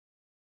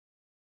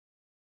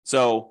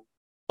 So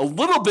a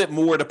little bit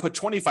more to put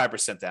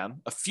 25%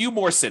 down, a few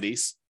more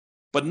cities,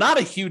 but not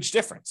a huge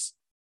difference.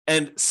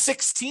 And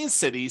 16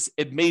 cities,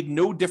 it made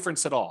no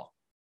difference at all.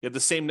 You have the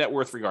same net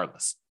worth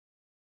regardless.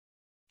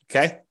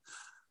 Okay.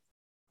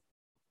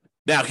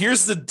 Now,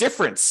 here's the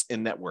difference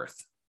in net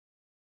worth.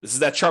 This is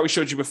that chart we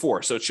showed you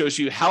before. So it shows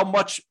you how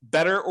much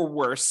better or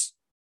worse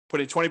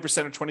putting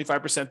 20% or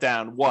 25%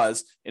 down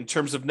was in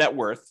terms of net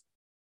worth,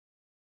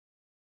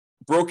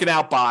 broken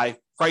out by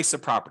price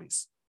of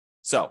properties.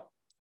 So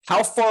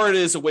how far it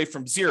is away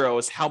from zero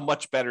is how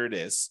much better it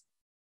is.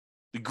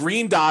 The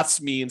green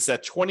dots means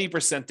that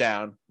 20%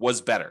 down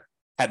was better,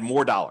 had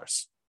more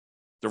dollars.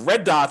 The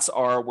red dots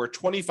are where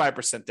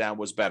 25% down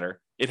was better,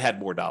 it had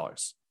more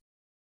dollars.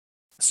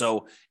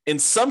 So in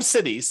some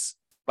cities,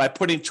 by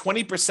putting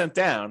 20%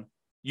 down,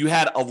 you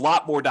had a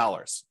lot more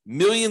dollars,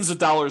 millions of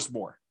dollars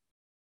more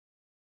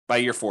by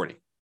year 40.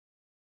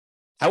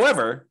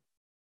 However,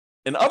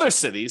 in other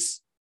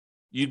cities,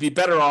 you'd be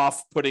better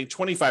off putting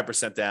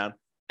 25% down.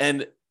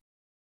 And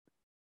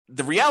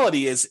the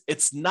reality is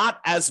it's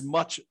not as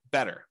much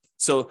better.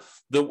 So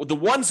the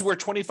ones where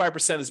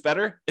 25% is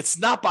better, it's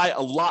not by a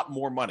lot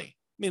more money.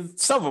 I mean,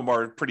 some of them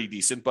are pretty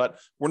decent, but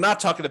we're not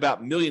talking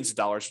about millions of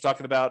dollars. We're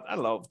talking about, I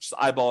don't know, just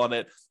eyeballing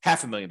it,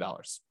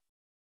 $500,000.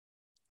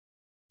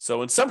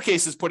 So in some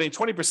cases, putting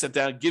 20%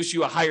 down gives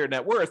you a higher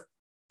net worth,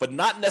 but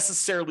not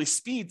necessarily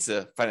speed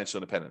to financial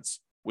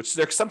independence, which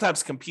they're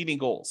sometimes competing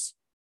goals.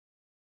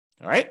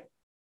 All right?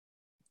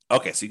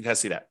 Okay, so you can kind of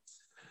see that.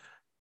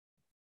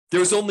 There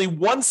was only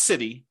one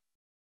city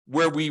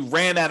where we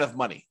ran out of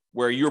money,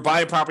 where you were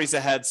buying properties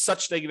that had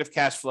such negative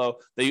cash flow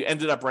that you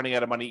ended up running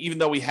out of money, even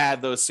though we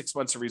had those 6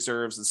 months of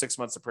reserves and 6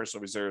 months of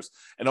personal reserves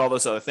and all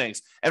those other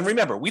things. And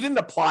remember, we didn't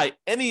apply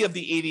any of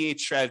the 88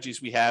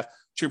 strategies we have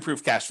to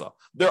improve cash flow.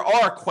 There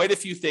are quite a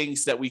few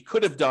things that we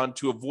could have done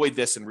to avoid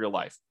this in real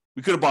life.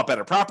 We could have bought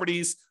better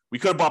properties. We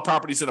could have bought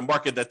properties in a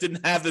market that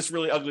didn't have this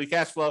really ugly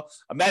cash flow.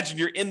 Imagine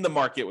you're in the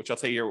market, which I'll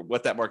tell you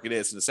what that market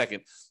is in a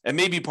second. And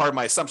maybe part of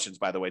my assumptions,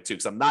 by the way, too,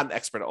 because I'm not an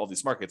expert at all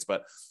these markets,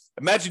 but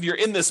imagine you're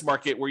in this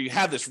market where you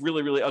have this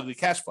really, really ugly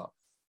cash flow.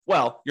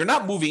 Well, you're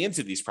not moving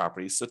into these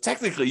properties. So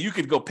technically you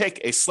could go pick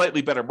a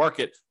slightly better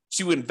market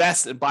to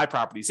invest and buy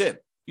properties in.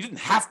 You didn't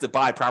have to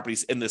buy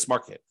properties in this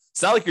market.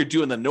 It's not like you're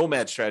doing the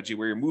nomad strategy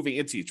where you're moving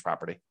into each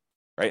property,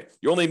 right?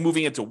 You're only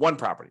moving into one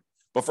property.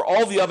 But for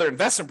all the other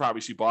investment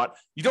properties you bought,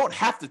 you don't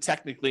have to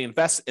technically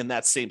invest in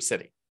that same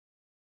city.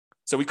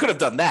 So we could have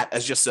done that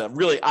as just a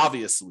really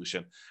obvious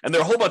solution. And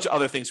there are a whole bunch of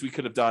other things we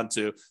could have done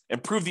to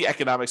improve the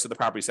economics of the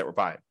properties that we're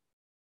buying.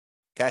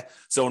 Okay.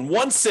 So in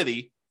one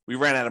city, we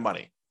ran out of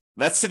money.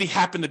 That city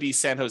happened to be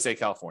San Jose,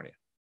 California.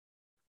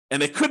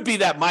 And it could be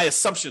that my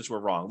assumptions were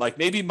wrong. Like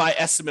maybe my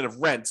estimate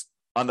of rent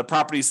on the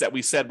properties that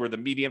we said were the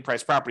median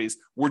price properties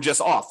were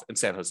just off in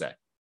San Jose.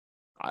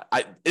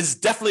 It's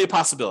definitely a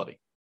possibility.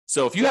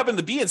 So if you happen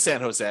to be in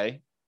San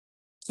Jose,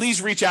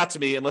 please reach out to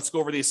me and let's go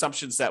over the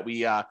assumptions that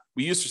we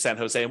used for San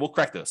Jose and we'll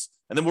correct those.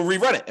 And then we'll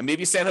rerun it. And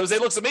maybe San Jose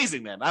looks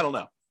amazing then. I don't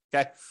know.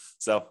 Okay.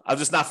 So I'm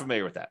just not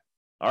familiar with that.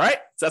 All right.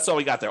 So that's all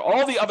we got there.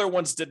 All the other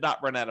ones did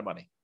not run out of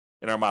money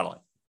in our modeling.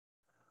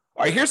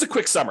 All right. Here's a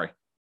quick summary.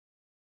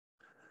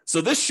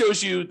 So this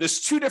shows you, there's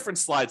two different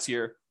slides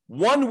here.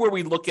 One where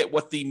we look at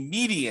what the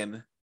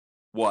median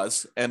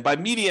was. And by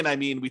median, I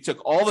mean, we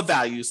took all the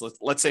values,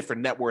 let's say for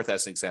net worth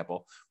as an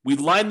example, we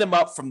lined them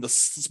up from the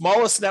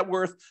smallest net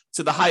worth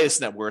to the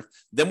highest net worth.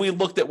 Then we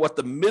looked at what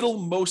the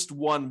middlemost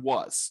one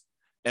was.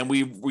 And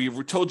we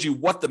told you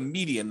what the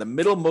median, the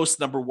middlemost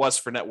number was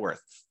for net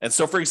worth. And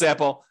so, for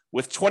example,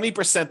 with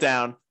 20%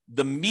 down,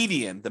 the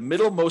median, the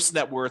middlemost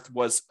net worth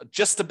was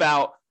just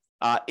about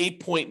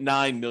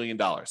 $8.9 million.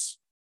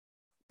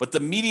 But the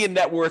median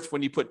net worth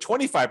when you put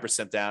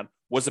 25% down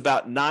was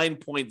about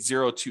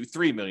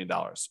 $9.023 million,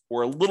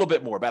 or a little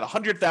bit more, about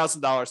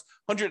 $100,000,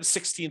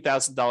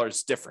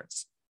 $116,000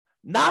 difference.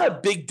 Not a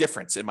big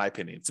difference, in my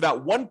opinion. It's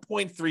about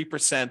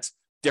 1.3%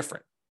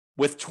 different,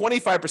 with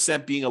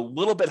 25% being a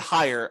little bit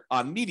higher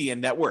on median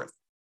net worth.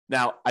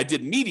 Now, I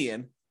did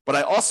median, but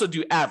I also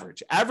do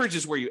average. Average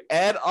is where you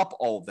add up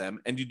all of them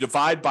and you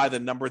divide by the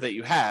number that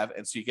you have,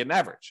 and so you get an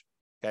average.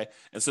 Okay,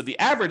 and so the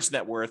average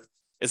net worth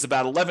is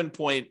about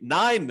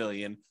 11.9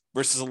 million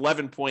versus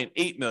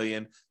 11.8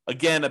 million.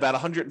 Again, about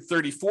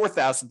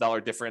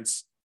 $134,000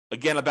 difference.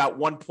 Again, about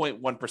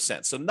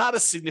 1.1%. So not a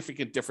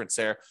significant difference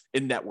there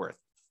in net worth.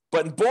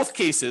 But in both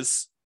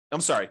cases,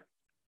 I'm sorry,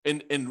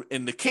 in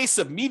the case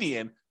of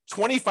median,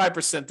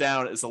 25%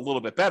 down is a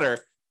little bit better.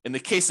 In the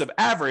case of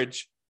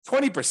average,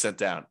 20%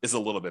 down is a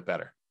little bit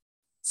better.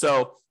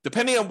 So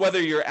depending on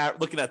whether you're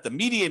looking at the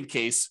median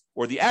case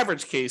or the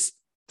average case,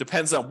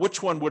 depends on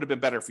which one would have been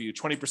better for you,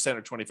 20%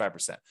 or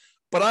 25%.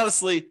 But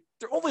honestly,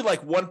 they're only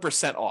like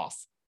 1%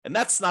 off. And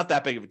that's not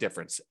that big of a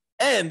difference.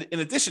 And in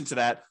addition to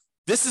that,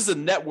 this is a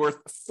net worth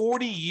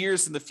 40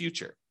 years in the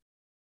future.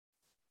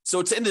 So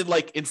it's in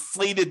like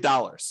inflated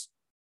dollars.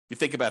 You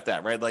think about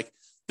that, right? Like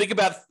think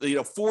about,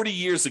 40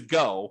 years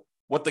ago,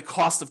 what the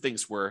cost of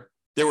things were.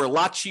 They were a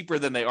lot cheaper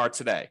than they are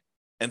today.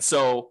 And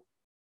so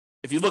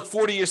if you look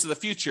 40 years to the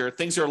future,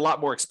 things are a lot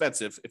more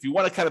expensive. If you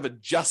want to kind of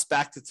adjust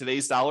back to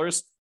today's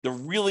dollars, the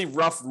really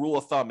rough rule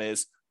of thumb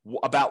is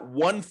about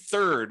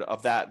 1/3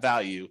 of that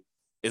value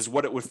is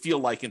what it would feel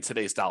like in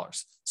today's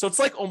dollars. So it's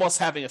like almost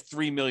having a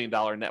 $3 million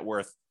net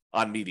worth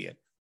on median,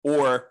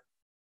 or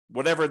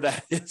whatever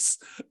that is,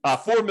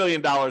 $4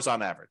 million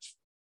on average.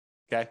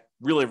 Okay,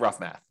 really rough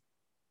math.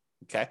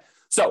 Okay,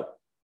 so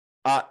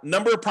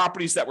number of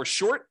properties that were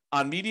short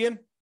on median,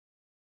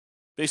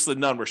 basically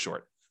none were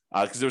short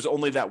because there was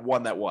only that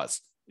one that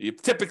was. You're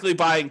typically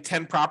buying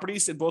 10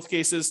 properties in both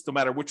cases, no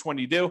matter which one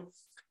you do.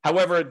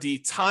 However, the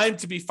time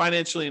to be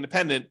financially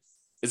independent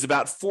is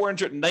about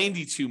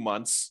 492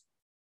 months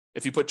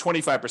if you put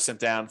 25%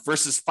 down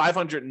versus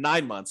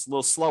 509 months, a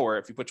little slower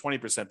if you put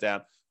 20%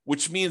 down,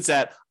 which means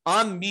that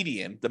on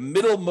median, the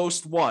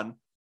middlemost one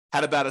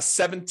had about a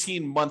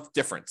 17-month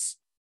difference.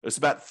 It was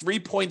about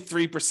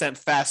 3.3%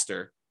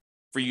 faster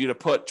for you to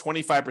put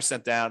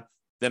 25% down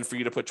than for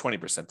you to put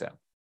 20% down.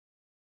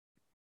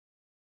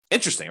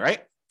 Interesting,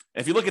 right?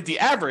 If you look at the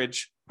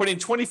average, putting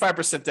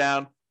 25%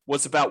 down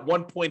was about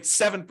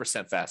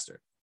 1.7%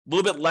 faster, a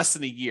little bit less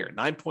than a year,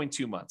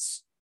 9.2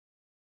 months.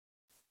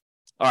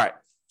 All right.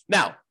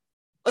 Now,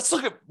 let's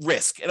look at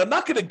risk. And I'm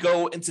not going to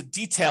go into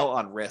detail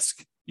on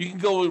risk. You can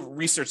go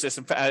research this.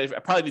 In fact, I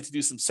probably need to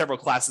do several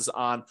classes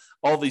on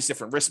all these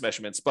different risk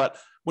measurements. But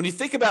when you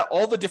think about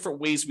all the different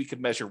ways we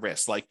could measure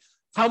risk, like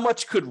how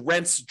much could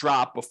rents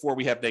drop before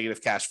we have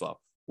negative cash flow?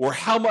 Or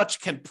how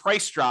much can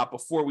price drop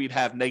before we'd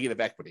have negative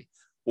equity?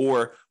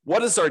 Or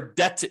what is our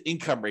debt to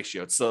income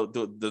ratio? So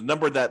the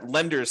number that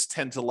lenders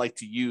tend to like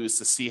to use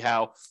to see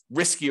how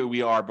risky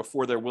we are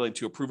before they're willing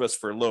to approve us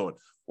for a loan.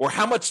 Or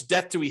how much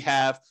debt do we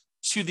have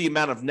to the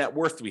amount of net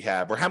worth we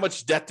have, or how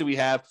much debt do we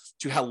have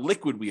to how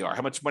liquid we are,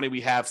 how much money we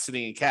have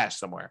sitting in cash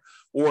somewhere,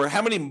 or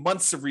how many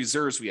months of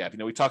reserves we have.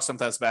 We talk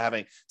sometimes about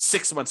having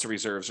 6 months of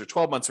reserves or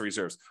 12 months of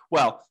reserves.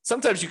 Well,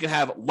 sometimes you can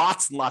have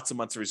lots and lots of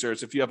months of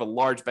reserves if you have a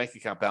large bank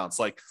account balance,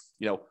 like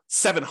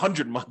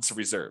 700 months of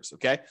reserves.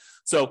 Okay,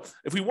 so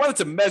if we wanted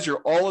to measure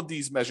all of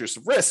these measures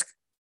of risk,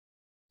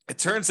 it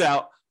turns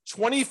out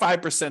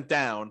 25%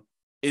 down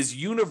is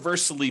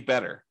universally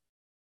better.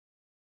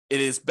 It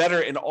is better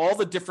in all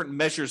the different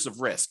measures of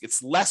risk.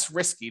 It's less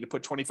risky to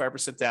put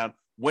 25% down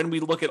when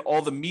we look at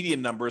all the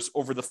median numbers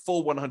over the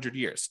full 100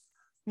 years.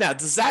 Now,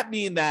 does that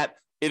mean that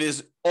it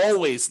is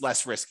always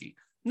less risky?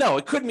 No,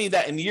 it could mean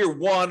that in year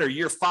 1 or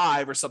year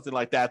 5 or something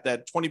like that,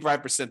 that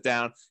 25%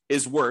 down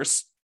is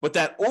worse, but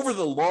that over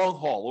the long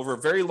haul, over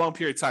a very long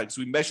period of time, because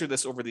we measure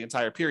this over the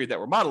entire period that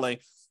we're modeling,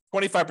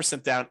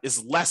 25% down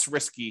is less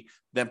risky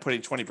than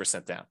putting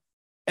 20% down.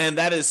 And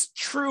that is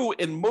true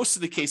in most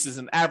of the cases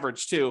in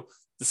average too.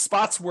 The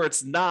spots where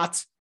it's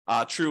not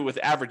true with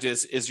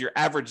averages is your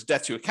average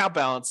debt to account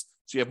balance.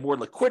 So you have more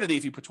liquidity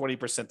if you put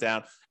 20%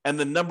 down, and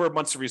the number of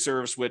months of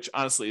reserves, which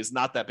honestly is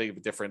not that big of a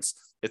difference.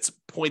 It's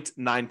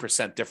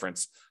 0.9%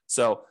 difference.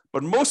 So,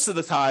 but most of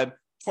the time,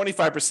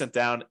 25%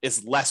 down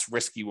is less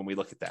risky when we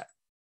look at that.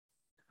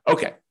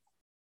 Okay.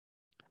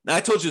 Now,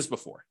 I told you this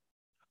before.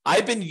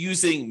 I've been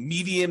using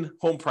median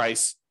home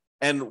price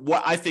and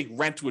what I think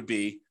rent would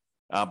be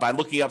by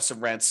looking up some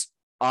rents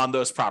on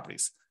those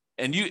properties.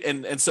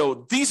 And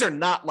so these are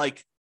not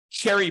like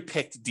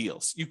cherry-picked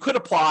deals. You could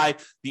apply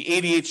the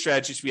 88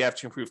 strategies we have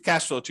to improve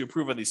cash flow to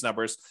improve on these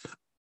numbers.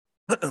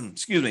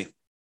 Excuse me.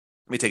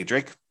 Let me take a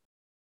drink.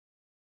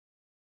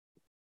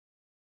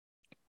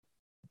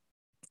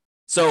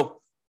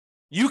 So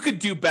you could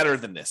do better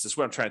than this, is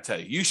what I'm trying to tell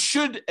you. You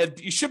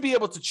should be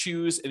able to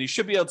choose, and you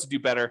should be able to do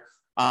better.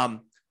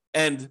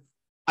 And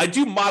I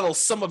do model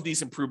some of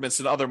these improvements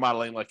in other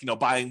modeling, like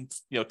buying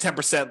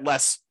 10%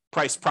 less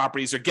priced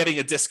properties, or getting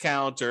a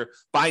discount, or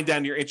buying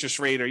down your interest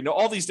rate, or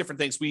all these different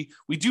things. We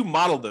do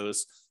model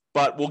those,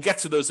 but we'll get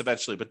to those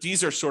eventually. But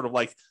these are sort of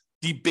like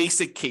the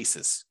basic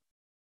cases.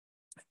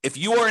 If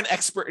you are an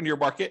expert in your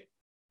market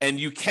and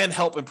you can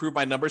help improve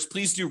my numbers,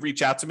 please do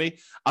reach out to me.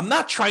 I'm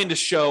not trying to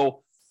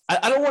show.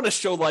 I don't want to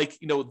show like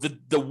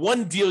the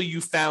one deal you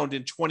found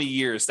in 20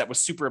 years that was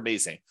super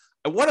amazing.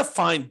 I want to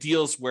find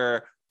deals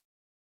where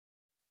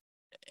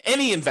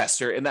any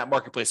investor in that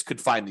marketplace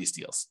could find these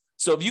deals.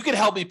 So if you could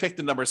help me pick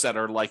the numbers that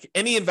are like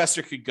any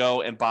investor could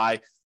go and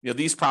buy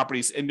these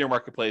properties in your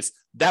marketplace,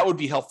 that would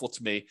be helpful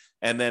to me.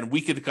 And then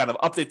we could kind of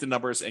update the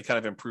numbers and kind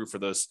of improve for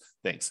those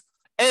things.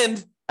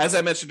 And as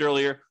I mentioned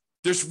earlier,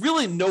 there's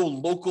really no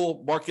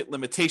local market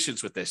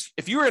limitations with this.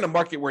 If you're in a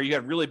market where you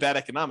have really bad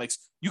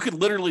economics, you could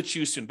literally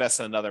choose to invest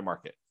in another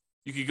market.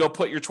 You could go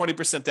put your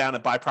 20% down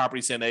and buy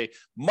properties in a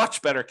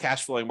much better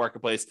cash flowing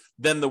marketplace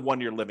than the one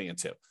you're living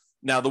into.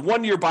 Now, the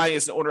one you're buying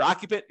is an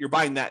owner-occupant, you're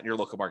buying that in your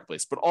local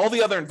marketplace. But all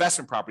the other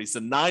investment properties, the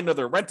 9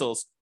 other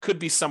rentals, could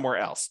be somewhere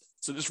else.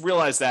 So just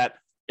realize that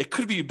it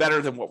could be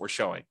better than what we're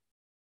showing.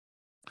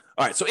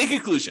 All right, so in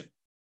conclusion,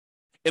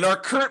 in our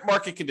current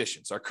market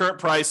conditions, our current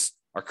price,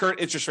 our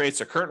current interest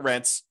rates, our current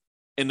rents,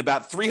 in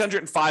about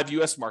 305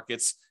 U.S.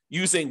 markets,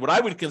 using what I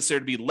would consider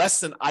to be less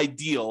than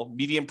ideal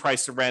median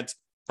price to rent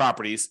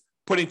properties,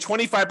 putting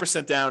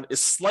 25% down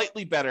is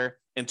slightly better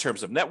in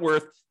terms of net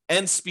worth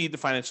and speed to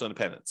financial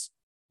independence.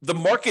 The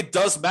market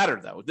does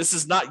matter, though. This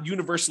is not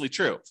universally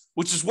true,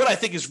 which is what I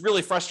think is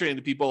really frustrating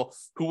to people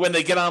who, when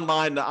they get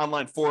online, the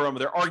online forum,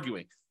 they're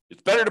arguing.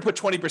 It's better to put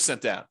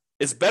 20% down.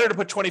 It's better to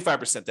put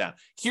 25% down.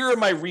 Here are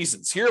my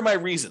reasons. Here are my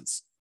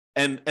reasons.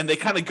 And they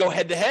kind of go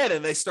head to head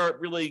and they start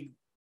really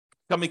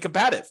becoming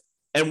combative.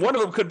 And one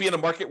of them could be in a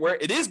market where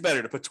it is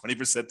better to put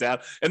 20% down.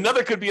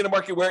 Another could be in a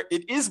market where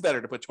it is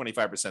better to put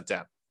 25%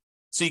 down.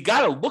 So you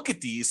got to look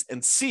at these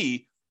and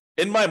see,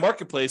 in my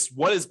marketplace,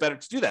 what is better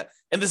to do that?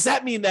 And does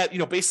that mean that,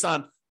 based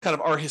on kind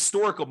of our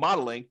historical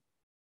modeling,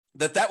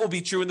 that will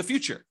be true in the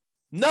future?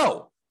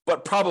 No,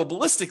 but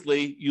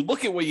probabilistically, you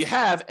look at what you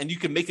have and you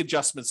can make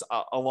adjustments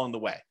along the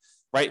way,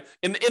 right?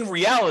 In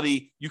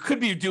reality, you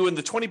could be doing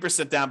the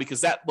 20% down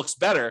because that looks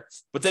better,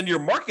 but then your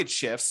market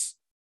shifts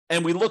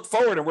and we look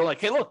forward and we're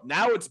like, hey, look,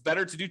 now it's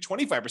better to do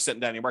 25%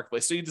 down in your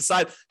marketplace. So you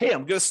decide, hey,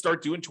 I'm going to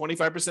start doing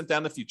 25% down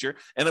in the future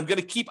and I'm going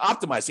to keep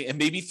optimizing. And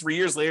maybe 3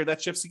 years later,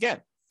 that shifts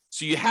again.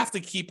 So you have to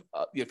keep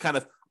kind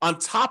of on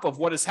top of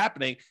what is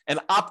happening and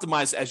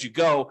optimize as you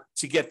go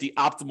to get the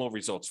optimal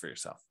results for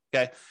yourself.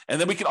 Okay.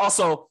 And then we can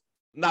also,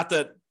 not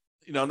that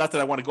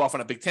I want to go off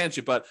on a big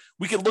tangent, but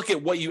we can look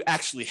at what you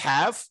actually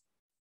have.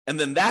 And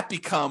then that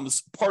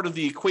becomes part of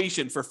the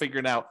equation for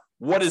figuring out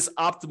what is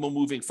optimal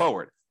moving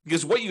forward,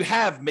 because what you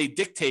have may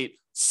dictate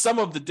some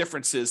of the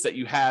differences that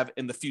you have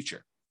in the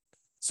future.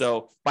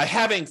 So by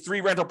having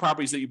 3 rental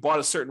properties that you bought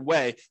a certain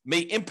way may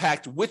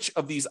impact which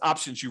of these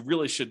options you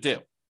really should do.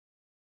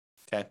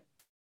 Okay.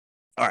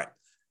 All right.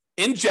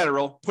 In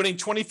general, putting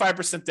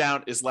 25%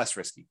 down is less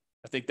risky.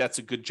 I think that's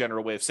a good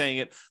general way of saying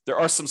it. There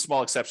are some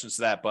small exceptions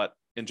to that, but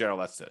in general,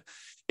 that's it.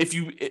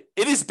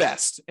 It is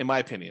best, in my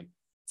opinion,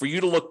 for you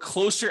to look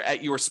closer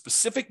at your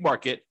specific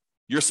market,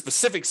 your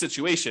specific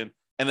situation,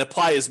 and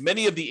apply as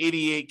many of the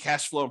 88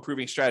 cash flow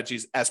improving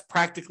strategies as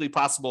practically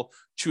possible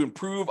to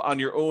improve on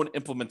your own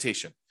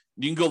implementation.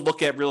 You can go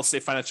look at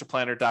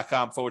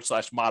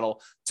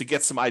realestatefinancialplanner.com/model to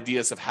get some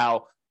ideas of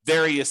how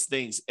various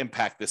things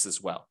impact this as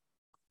well.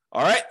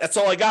 All right, that's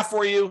all I got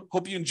for you.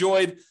 Hope you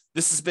enjoyed.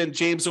 This has been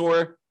James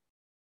Orr.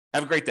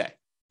 Have a great day.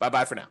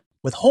 Bye-bye for now.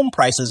 With home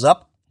prices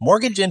up,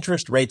 mortgage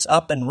interest rates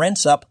up, and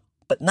rents up,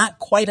 but not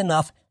quite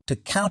enough to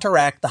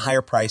counteract the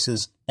higher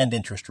prices and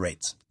interest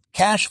rates.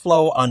 Cash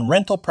flow on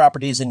rental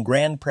properties in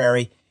Grand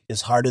Prairie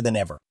is harder than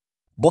ever.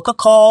 Book a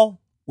call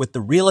with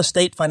the Real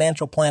Estate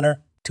Financial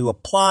Planner to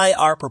apply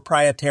our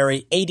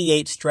proprietary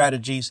 88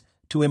 strategies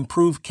to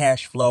improve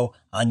cash flow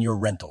on your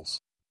rentals.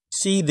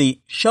 See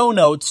the show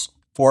notes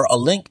for a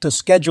link to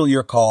schedule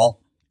your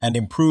call and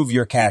improve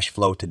your cash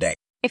flow today.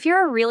 If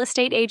you're a real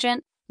estate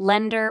agent,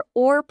 lender,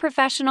 or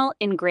professional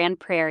in Grand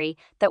Prairie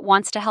that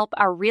wants to help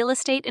our real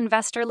estate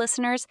investor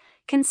listeners,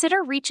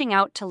 consider reaching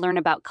out to learn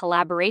about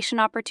collaboration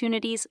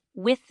opportunities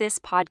with this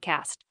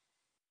podcast.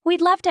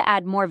 We'd love to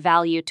add more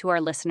value to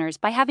our listeners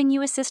by having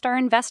you assist our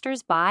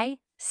investors buy,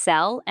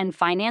 sell, and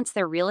finance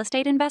their real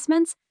estate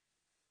investments.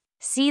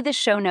 See the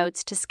show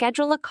notes to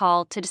schedule a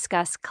call to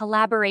discuss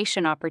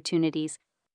collaboration opportunities